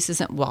the space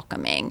isn't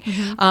welcoming.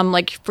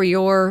 Like for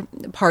your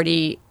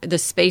party, the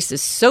space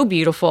is so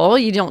beautiful.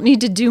 You don't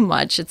need to do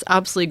much. It's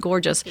absolutely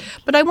gorgeous.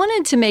 But I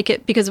wanted to make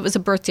it, because it was a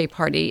birthday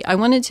party, I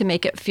wanted to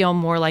make it feel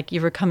more like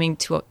you were coming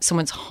to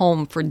someone's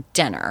home for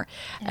dinner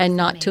and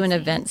not to an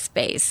event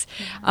space.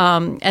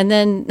 And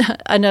then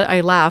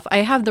I laugh. I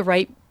have the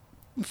right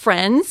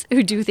friends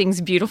who do things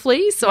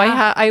beautifully, so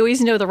I always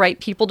know the right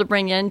people to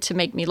bring in to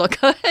make me look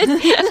good,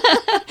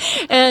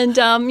 and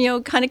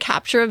kind of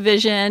capture a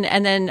vision,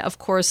 and then of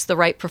course the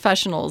right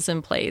professionals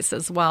in place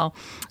as well.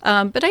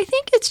 But I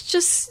think it's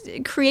just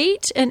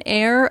create an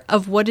air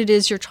of what it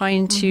is you're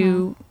trying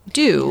to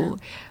do.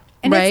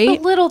 And right? it's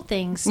the little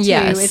things, too.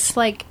 Yes. It's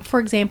like, for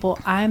example,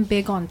 I'm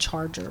big on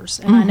chargers.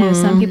 And I know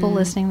some people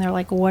listening, they're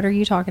like, what are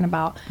you talking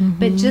about?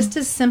 But just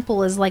as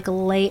simple as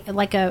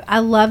I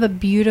love a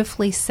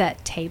beautifully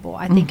set table.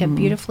 I think a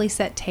beautifully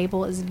set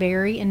table is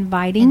very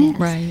inviting.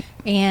 Right.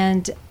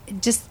 And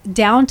just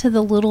down to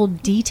the little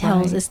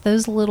details. It's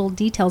those little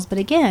details. But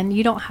again,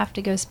 you don't have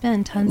to go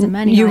spend tons of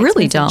money You on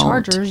really expensive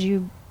don't. chargers.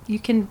 You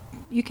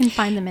can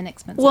find them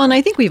inexpensive. Well, and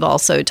I think we've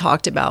also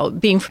talked about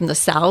being from the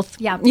South.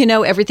 Yeah.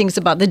 Everything's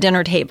about the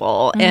dinner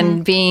table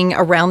and being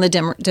around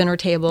the dinner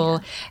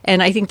table.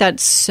 And I think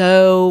that's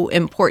so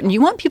important.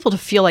 You want people to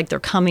feel like they're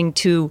coming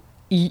to,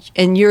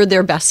 and you're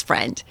their best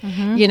friend.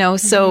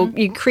 So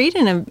you create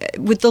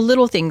with the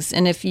little things.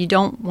 And if you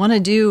don't want to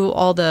do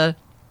all the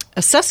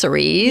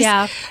accessories,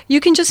 you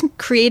can just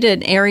create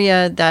an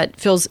area that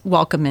feels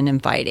welcome and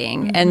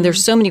inviting. And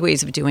there's so many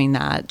ways of doing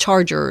that.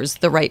 Chargers,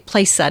 the right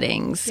place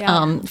settings,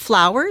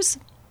 flowers.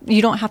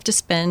 You don't have to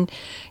spend,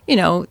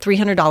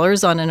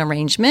 $300 on an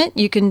arrangement.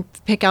 You can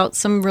pick out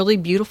some really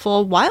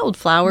beautiful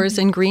wildflowers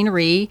and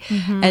greenery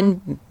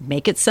and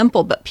make it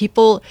simple. But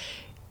people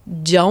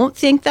don't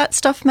think that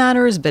stuff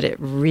matters, but it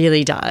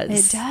really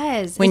does. It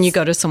does. When you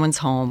go to someone's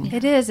home.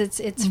 It is.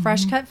 It's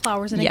fresh cut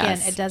flowers. And Yes.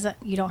 again, it doesn't,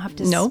 you don't have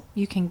to, No.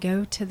 You can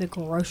go to the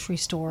grocery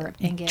store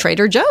and get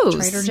Trader Joe's.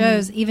 Trader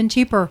Joe's, even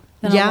cheaper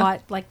than Yeah. a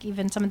lot, like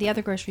even some of the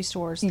other grocery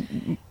stores.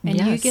 And you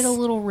Yes. get a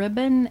little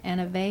ribbon and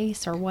a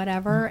vase or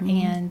whatever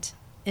and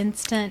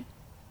instant.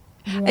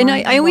 And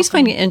I always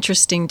find it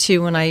interesting,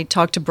 too, when I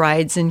talk to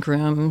brides and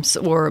grooms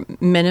or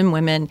men and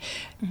women.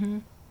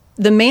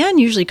 The man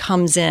usually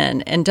comes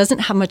in and doesn't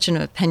have much of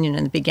an opinion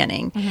in the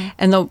beginning,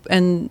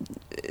 and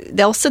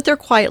they'll sit there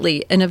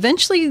quietly, and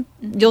eventually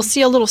you'll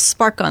see a little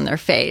spark on their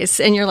face,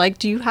 and you're like,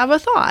 "Do you have a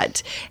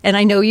thought?" And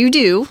I know you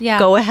do. Yeah.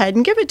 Go ahead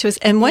and give it to us.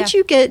 And once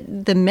you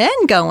get the men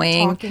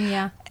going,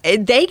 Talking,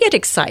 they get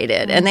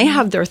excited and they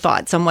have their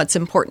thoughts on what's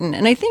important.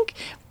 And I think,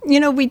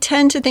 we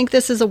tend to think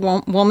this is a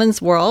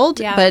woman's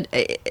world, but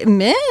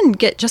men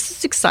get just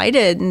as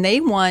excited, and they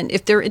want,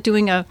 if they're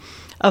doing a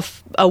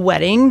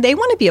wedding, they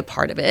want to be a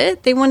part of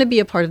it. They want to be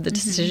a part of the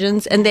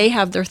decisions, and they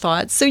have their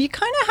thoughts. So you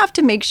kind of have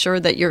to make sure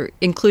that you're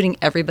including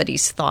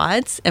everybody's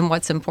thoughts and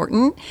what's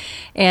important.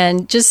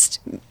 And just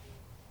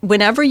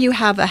whenever you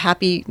have a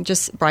happy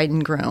just bride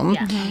and groom,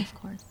 of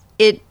course.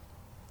 it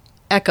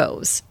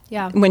echoes.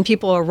 Yeah. When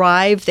people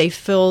arrive, they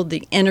feel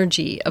the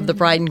energy of the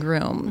bride and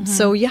groom.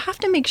 So you have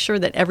to make sure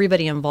that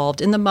everybody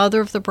involved, and the mother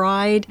of the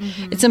bride,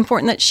 it's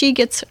important that she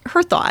gets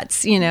her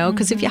thoughts,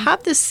 because if you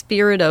have this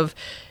spirit of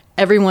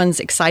everyone's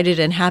excited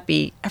and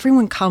happy,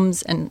 everyone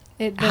comes and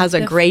has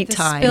a great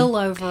time.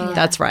 Spillover.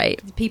 That's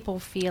right. People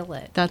feel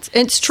it.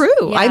 It's true.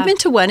 Yeah. I've been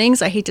to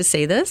weddings. I hate to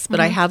say this, but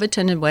I have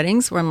attended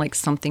weddings where I'm like,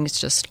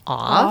 something's just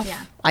off.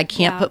 Yeah. I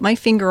can't put my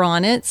finger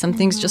on it.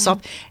 Something's just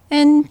off.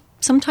 And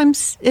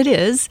sometimes it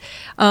is.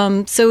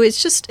 So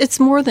it's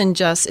more than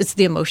just, it's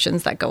the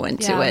emotions that go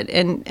into it,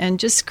 and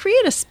just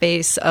create a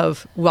space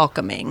of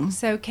welcoming.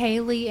 So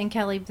Kaylee and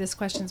Kelly, this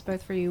question's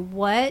both for you.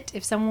 What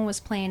if someone was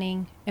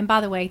planning, and by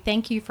the way,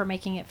 thank you for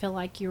making it feel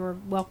like you were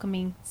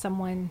welcoming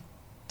someone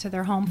to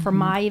their home for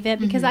my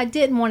event, because I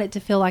didn't want it to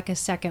feel like a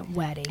second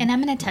wedding. And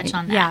I'm going to touch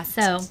on that. Yeah.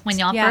 So when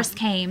y'all first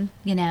came,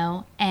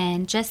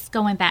 and just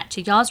going back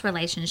to y'all's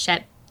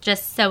relationship,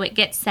 just so it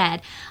gets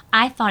said,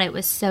 I thought it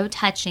was so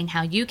touching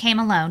how you came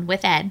alone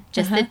with Ed,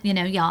 just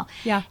y'all.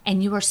 Yeah.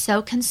 And you were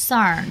so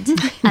concerned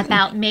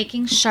about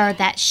making sure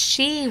that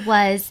she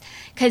was,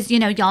 because,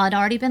 y'all had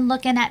already been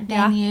looking at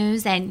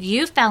venues and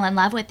you fell in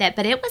love with it,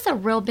 but it was a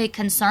real big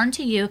concern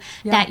to you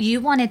that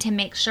you wanted to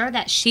make sure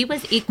that she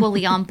was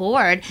equally on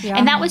board.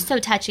 And that was so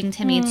touching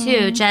to me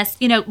too. Just,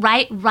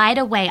 right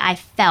away I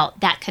felt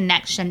that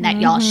connection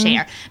that y'all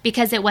share,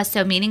 because it was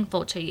so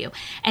meaningful to you.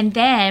 And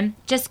then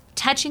just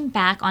touching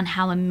back on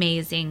how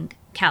amazing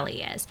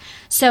Kelly is.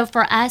 So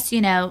for us,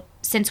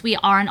 since we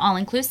are an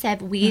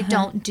all-inclusive, we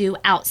don't do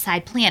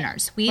outside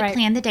planners. We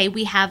plan the day.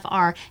 We have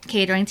our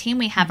catering team.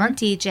 We have our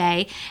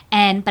DJ.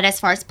 But as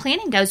far as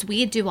planning goes,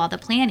 we do all the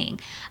planning.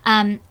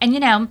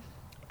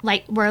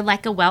 Like we're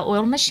like a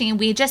well-oiled machine.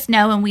 We just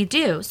know and we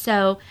do.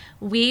 So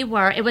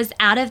it was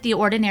out of the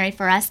ordinary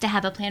for us to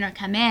have a planner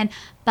come in,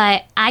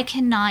 but I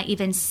cannot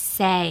even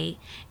say,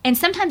 and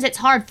sometimes it's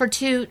hard for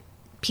two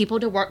people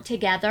to work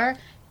together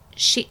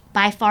she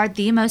by far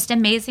the most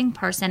amazing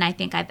person I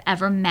think I've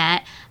ever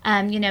met.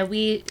 You know,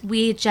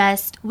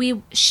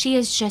 she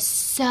is just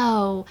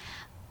so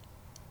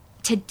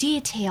to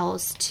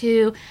details,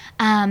 to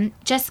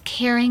just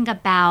caring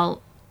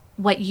about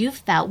what you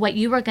felt, what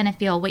you were going to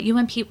feel, what you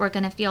and Pete were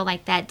going to feel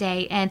like that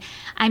day. And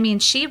I mean,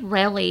 she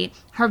really,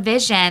 her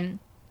vision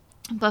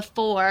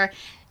before,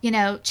 you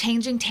know,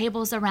 changing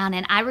tables around.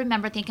 And I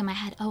remember thinking in my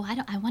head, oh,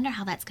 I wonder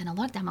how that's going to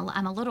look. I'm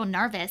a little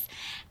nervous.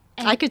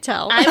 And I could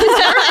tell. I was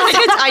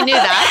nervous. I knew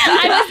that.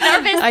 I was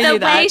nervous I the knew way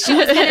that. she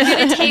was going to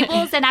do the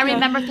tables. And I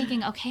remember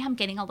thinking, okay, I'm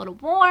getting a little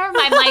warm.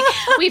 I'm like,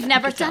 we've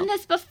never done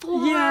this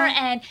before. Yeah.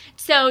 And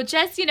so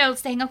just, you know,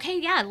 saying, okay,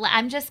 yeah,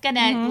 I'm just going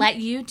to let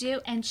you do.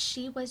 And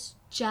she was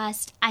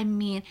just, I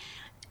mean,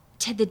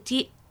 to the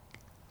deep,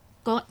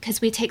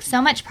 because we take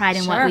so much pride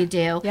in what we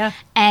do. Yeah.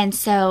 And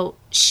so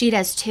she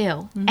does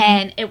too.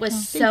 And it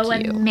was so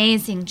thank you.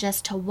 amazing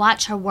just to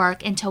watch her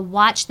work and to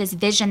watch this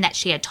vision that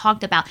she had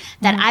talked about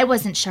that I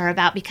wasn't sure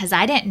about because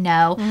I didn't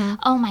know.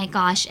 Oh my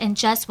gosh. And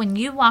just when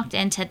you walked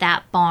into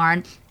that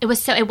barn, it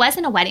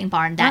wasn't a wedding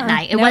barn that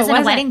night. It No, it wasn't a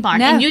wasn't. wedding barn.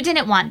 No. And you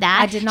didn't want that.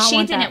 I did not she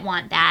want didn't that.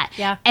 want that.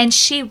 Yeah. And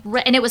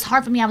and it was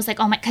hard for me. I was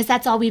like, oh my, because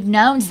that's all we've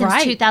known since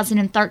Right.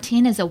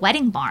 2013 is a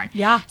wedding barn.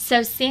 Yeah.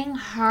 So seeing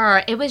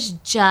her, it was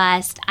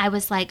just, I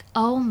was like,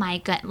 oh my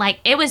god, like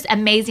it was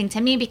amazing to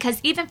me because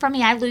even for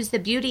me, I lose the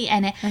beauty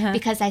in it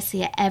because I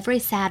see it every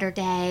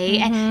Saturday.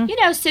 And, you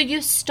know, so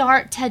you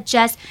start to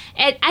just,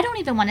 I don't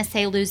even want to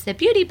say lose the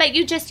beauty, but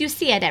you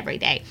see it every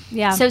day.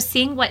 Yeah. So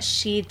seeing what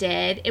she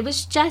did, it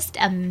was just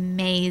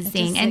amazing.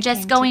 It And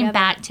just came going together.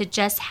 back to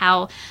just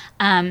how,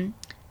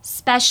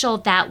 special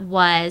that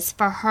was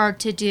for her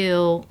to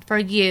do for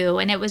you.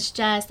 And it was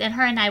just, and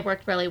her and I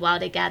worked really well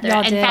together.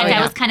 Y'all In did. fact, Oh, I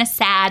yeah. was kind of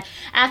sad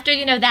after,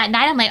 you know, that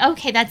night. I'm like,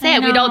 okay, that's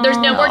it. We don't, there's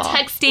no more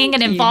texting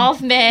and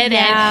involvement.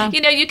 Yeah. And,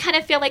 you know, you kind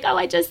of feel like, oh,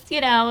 I just,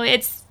 you know,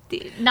 it's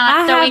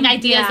not throwing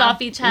ideas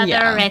off each other.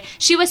 Yeah. And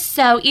she was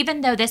so,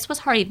 even though this was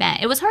her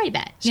event, it was her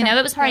event. You know,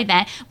 it was her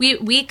event.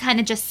 We kind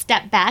of just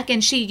stepped back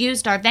and she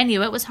used our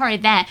venue. It was her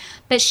event.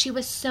 But she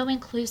was so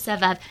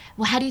inclusive of,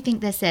 well, how do you think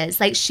this is?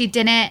 Like she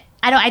didn't,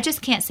 I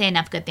just can't say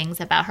enough good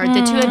things about her.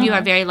 The two of you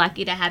are very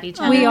lucky to have each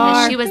other. We because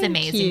are. She was Thank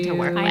amazing to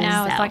work you. with. I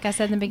know. It's so. like I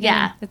said in the beginning.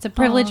 Yeah. It's a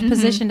privileged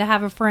position to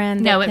have a friend.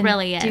 No, that it can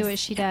really is. do what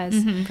she does.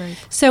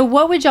 So,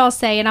 what would y'all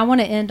say? And I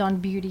want to end on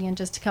beauty in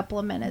just a couple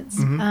of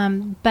minutes.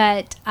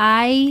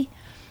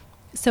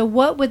 So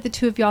what would the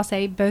two of y'all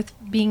say, both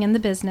being in the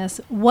business,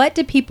 what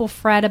do people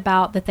fret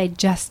about that they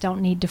just don't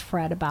need to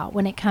fret about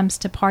when it comes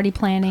to party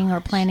planning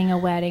or planning a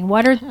wedding?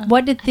 What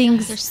did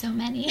things... There's so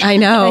many. I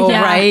know,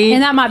 Yeah, right?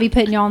 And that might be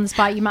putting you on the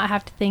spot. You might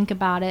have to think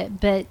about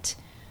it. But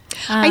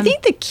I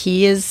think the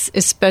key is,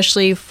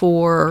 especially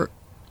for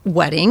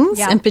weddings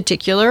Yeah. in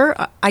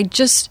particular, I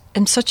just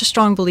am such a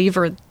strong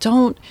believer.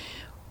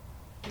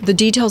 The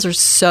details are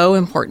so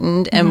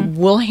important, and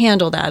we'll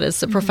handle that as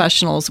the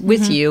professionals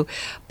with you.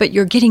 But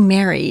you're getting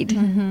married.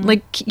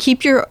 Like,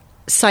 keep your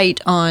sight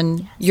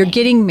on you're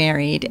getting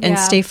married and Yeah.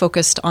 stay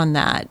focused on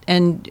that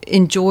and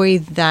enjoy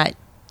that.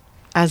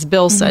 As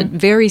Bill said,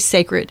 very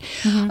sacred.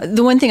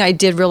 The one thing I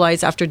did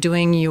realize after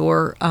doing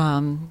your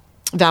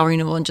vow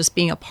renewal and just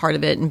being a part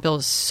of it, and Bill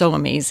is so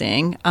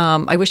amazing.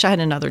 I wish I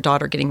had another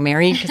daughter getting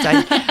married because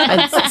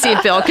I'd see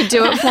if Bill could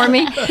do it for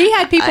me. he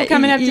had people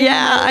coming up to him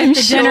Yeah, at I'm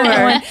the sure. dinner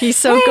going, He's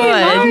so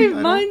 "Hey, good.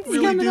 mine's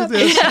really coming do up."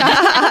 this.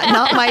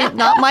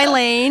 not my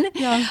lane.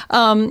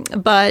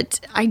 But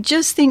I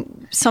just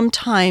think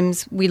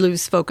sometimes we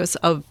lose focus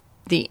of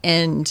the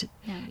end,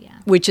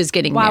 which is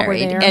getting While we're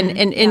married. there.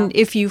 And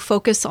if you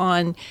focus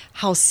on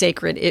how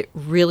sacred it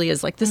really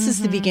is, like this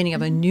is the beginning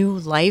of a new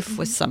life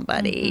with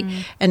somebody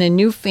and a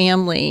new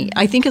family.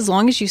 I think as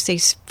long as you stay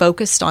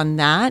focused on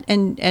that,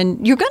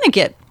 and you're going to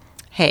get,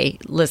 hey,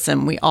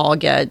 listen, we all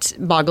get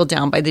boggled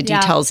down by the Yeah.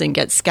 details and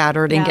get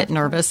scattered and Yeah. get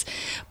nervous.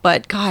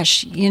 But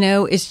gosh,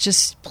 it's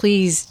just,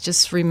 please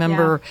just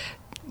remember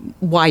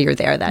why you're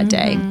there that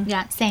day.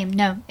 Yeah, same.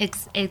 No,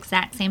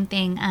 exact same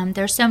thing.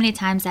 There's so many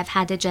times I've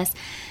had to just,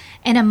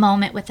 in a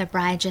moment with the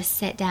bride, just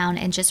sit down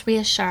and just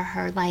reassure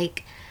her,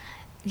 like,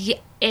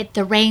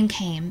 the rain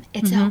came.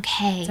 It's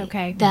okay. It's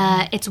okay.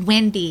 It's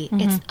windy.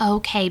 It's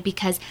okay,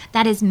 because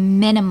that is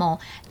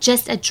minimal.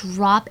 Just a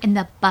drop in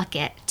the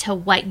bucket to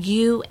what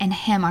you and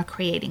him are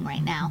creating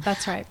right now.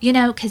 That's right.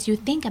 Because you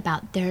think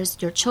about, there's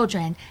your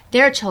children,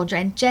 their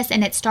children,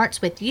 and it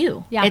starts with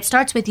you. Yeah. It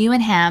starts with you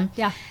and him.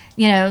 Yeah.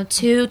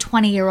 Two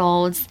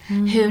 20-year-olds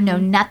who know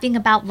nothing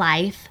about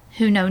life,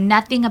 who know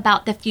nothing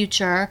about the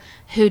future,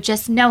 who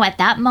just know at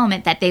that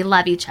moment that they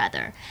love each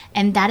other.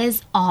 And that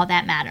is all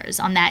that matters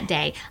on that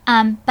day.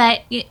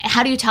 But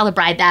how do you tell a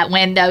bride that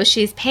when, though,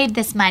 she's paid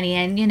this money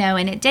and,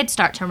 and it did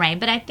start to rain?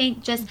 But I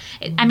think just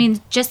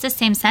the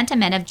same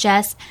sentiment of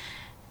just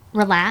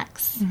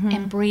relax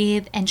and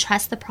breathe and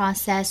trust the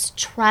process,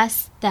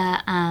 trust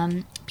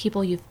the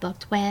people you've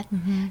booked with,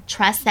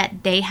 trust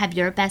that they have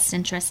your best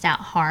interest at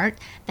heart,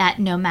 that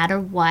no matter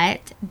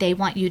what, they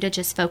want you to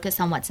just focus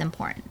on what's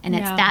important. And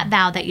it's Yeah. that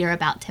vow that you're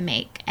about to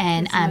make.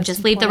 And That's the most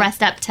just leave the important.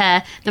 rest up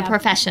to the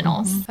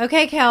professionals.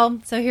 Okay, Kel.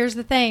 So here's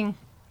the thing.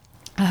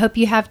 I hope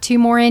you have 2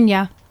 more in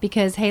you,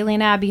 because Haley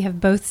and Abby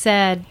have both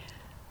said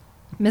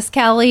Miss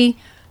Kelly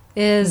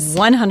is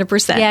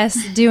 100%.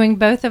 Yes, doing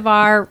both of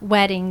our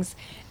weddings.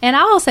 And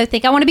I also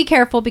think I want to be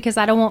careful, because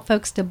I don't want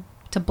folks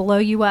to blow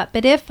you up.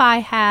 But if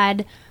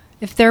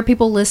there are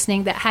people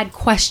listening that had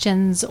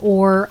questions,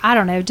 or I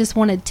don't know, just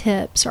wanted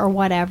tips or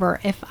whatever,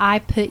 if I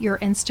put your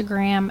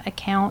Instagram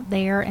account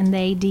there and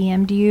they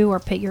DM'd you or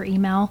put your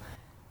email,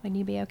 would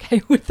you be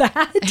okay with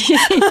that?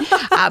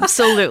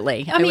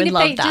 Absolutely. I would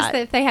love that. Just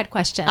if they had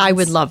questions. I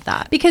would love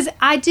that. Because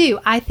I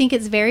think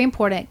it's very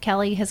important.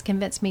 Kelly has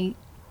convinced me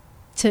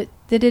that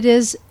it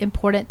is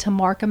important to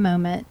mark a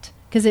moment,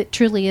 because it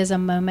truly is a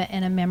moment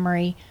and a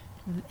memory,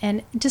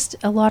 and just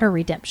a lot of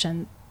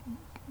redemption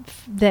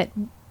that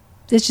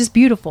it's just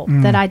beautiful.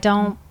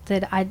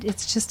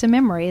 It's just a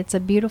memory. It's a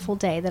beautiful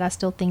day that I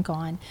still think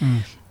on.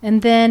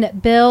 And then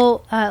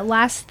Bill,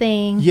 last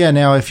thing. Yeah,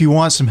 now if you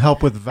want some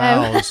help with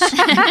vows,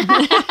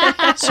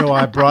 so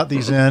I brought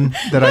these in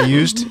that I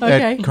used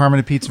at Carmen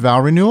and Pete's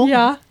vow renewal.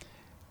 Yeah.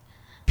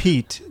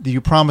 Pete, do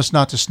you promise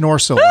not to snore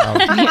so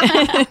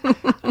loud?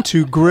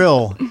 To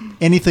grill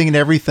anything and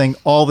everything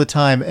all the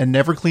time and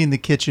never clean the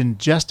kitchen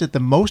just at the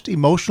most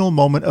emotional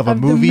moment of a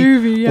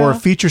movie or a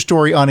feature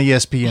story on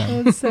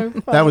ESPN. That's so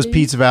funny. That was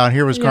Pete's vow, and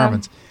here was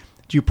Carmen's.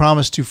 Do you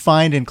promise to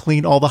find and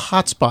clean all the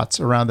hot spots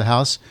around the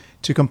house,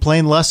 to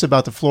complain less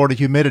about the Florida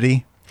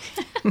humidity,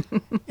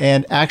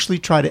 and actually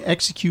try to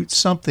execute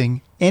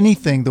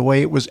anything the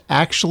way it was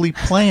actually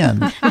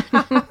planned?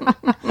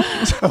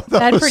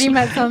 That pretty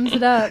much sums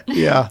it up.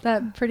 Yeah.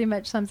 That pretty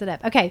much sums it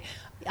up. Okay.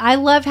 I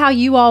love how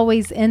you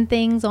always end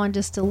things on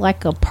just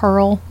like a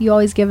pearl. You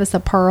always give us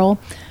a pearl.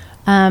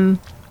 And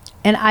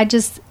I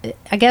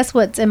guess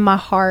what's in my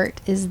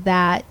heart is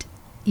that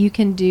you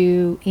can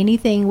do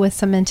anything with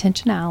some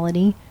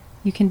intentionality.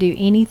 You can do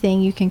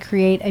anything. You can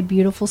create a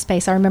beautiful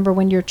space. I remember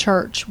when your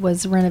church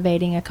was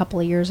renovating a couple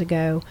of years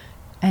ago,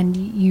 and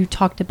you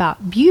talked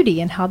about beauty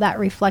and how that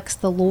reflects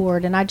the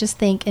Lord. And I just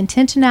think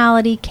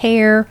intentionality,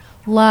 care,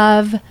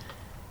 love,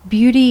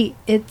 beauty,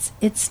 it's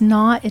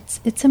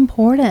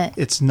important.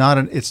 It's not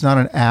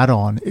an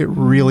add-on. It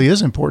really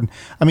is important.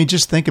 I mean,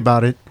 just think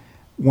about it.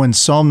 When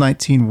Psalm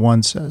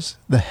 19:1 says,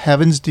 "The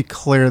heavens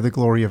declare the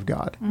glory of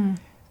God,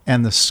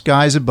 and the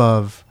skies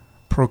above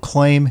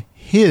proclaim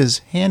his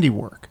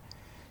handiwork."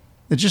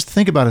 And just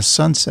think about a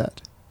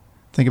sunset.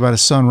 Think about a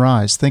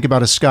sunrise. Think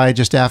about a sky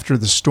just after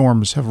the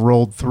storms have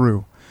rolled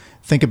through.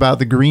 Think about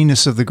the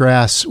greenness of the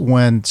grass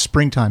when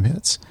springtime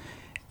hits,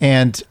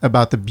 and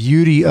about the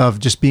beauty of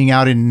just being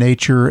out in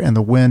nature and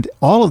the wind.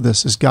 All of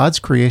this is God's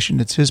creation.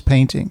 It's his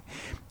painting,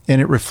 and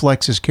it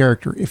reflects his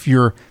character. If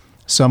you're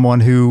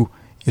someone who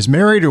is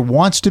married or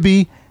wants to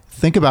be,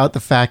 think about the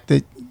fact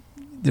that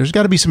there's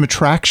got to be some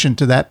attraction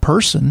to that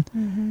person.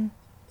 Mm-hmm.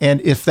 And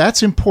if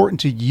that's important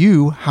to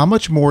you, how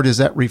much more does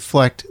that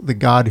reflect the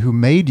God who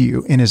made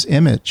you in his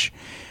image?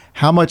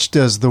 How much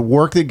does the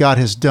work that God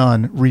has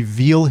done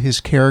reveal his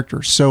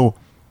character? So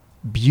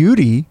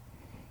beauty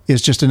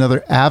is just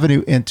another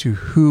avenue into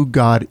who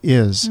God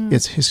is.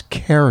 It's his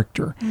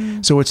character.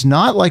 So it's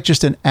not like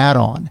just an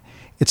add-on.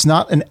 It's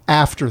not an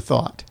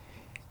afterthought.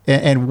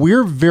 And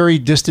we're very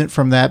distant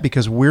from that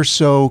because we're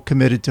so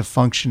committed to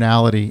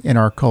functionality in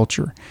our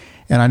culture.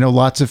 And I know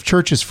lots of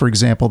churches, for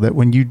example, that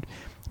when you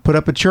put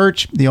up a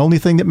church, the only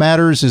thing that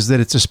matters is that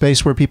it's a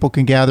space where people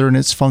can gather and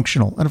it's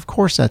functional. And of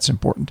course that's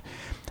important.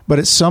 But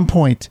at some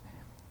point,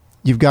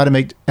 you've got to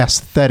make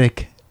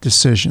aesthetic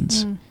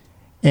decisions.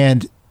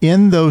 And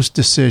in those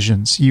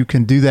decisions, you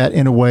can do that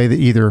in a way that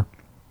either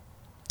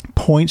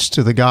points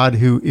to the God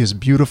who is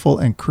beautiful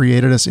and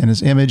created us in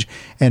his image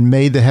and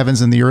made the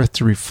heavens and the earth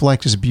to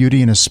reflect his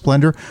beauty and his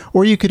splendor,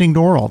 or you could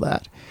ignore all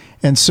that.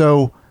 And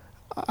so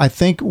I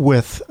think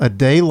with a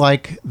day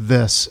like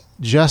this,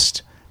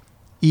 just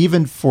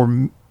even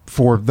for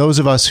those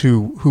of us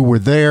who were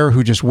there,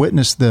 who just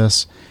witnessed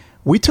this,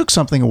 we took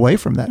something away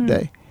from that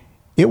day.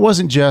 It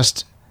wasn't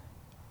just,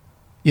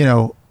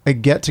 a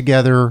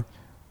get-together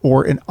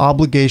or an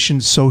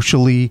obligation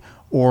socially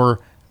or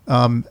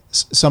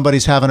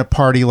somebody's having a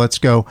party, let's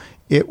go.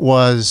 It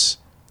was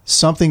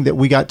something that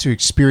we got to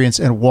experience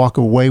and walk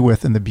away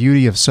with, and the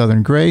beauty of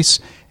Southern Grace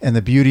and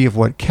the beauty of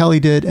what Kelly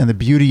did and the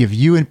beauty of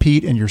you and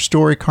Pete and your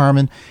story,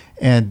 Carmen,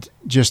 and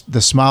just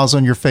the smiles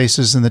on your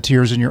faces and the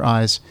tears in your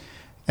eyes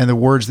and the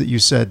words that you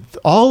said.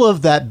 All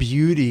of that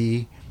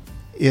beauty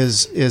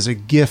is a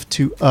gift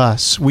to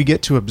us. We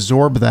get to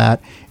absorb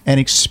that and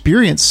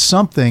experience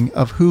something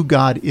of who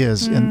God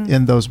is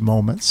in those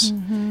moments.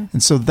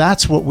 And so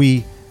that's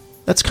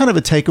kind of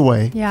a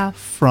takeaway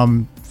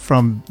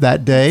from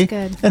that day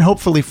and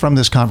hopefully from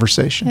this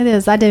conversation. It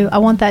is. I do. I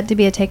want that to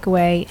be a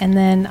takeaway. And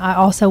then I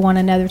also want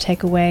another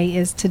takeaway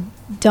is to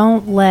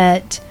don't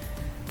let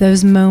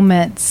those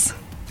moments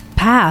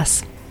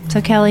pass. So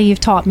Kelly, you've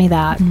taught me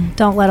that.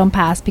 Don't let them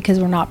pass because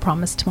we're not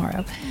promised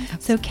tomorrow.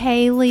 So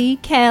Kelly,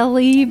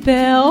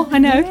 Bill, I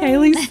know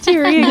Kaylee's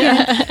teary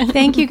again.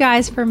 Thank you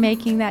guys for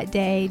making that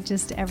day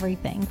just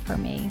everything for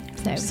me.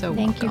 So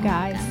thank you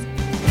guys.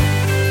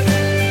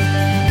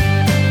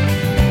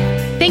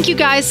 Thank Thank you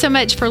guys so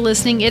much for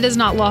listening. It is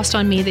not lost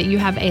on me that you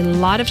have a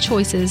lot of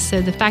choices. So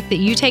the fact that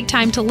you take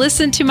time to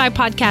listen to my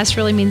podcast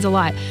really means a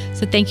lot.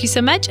 So thank you so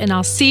much, and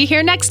I'll see you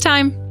here next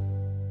time.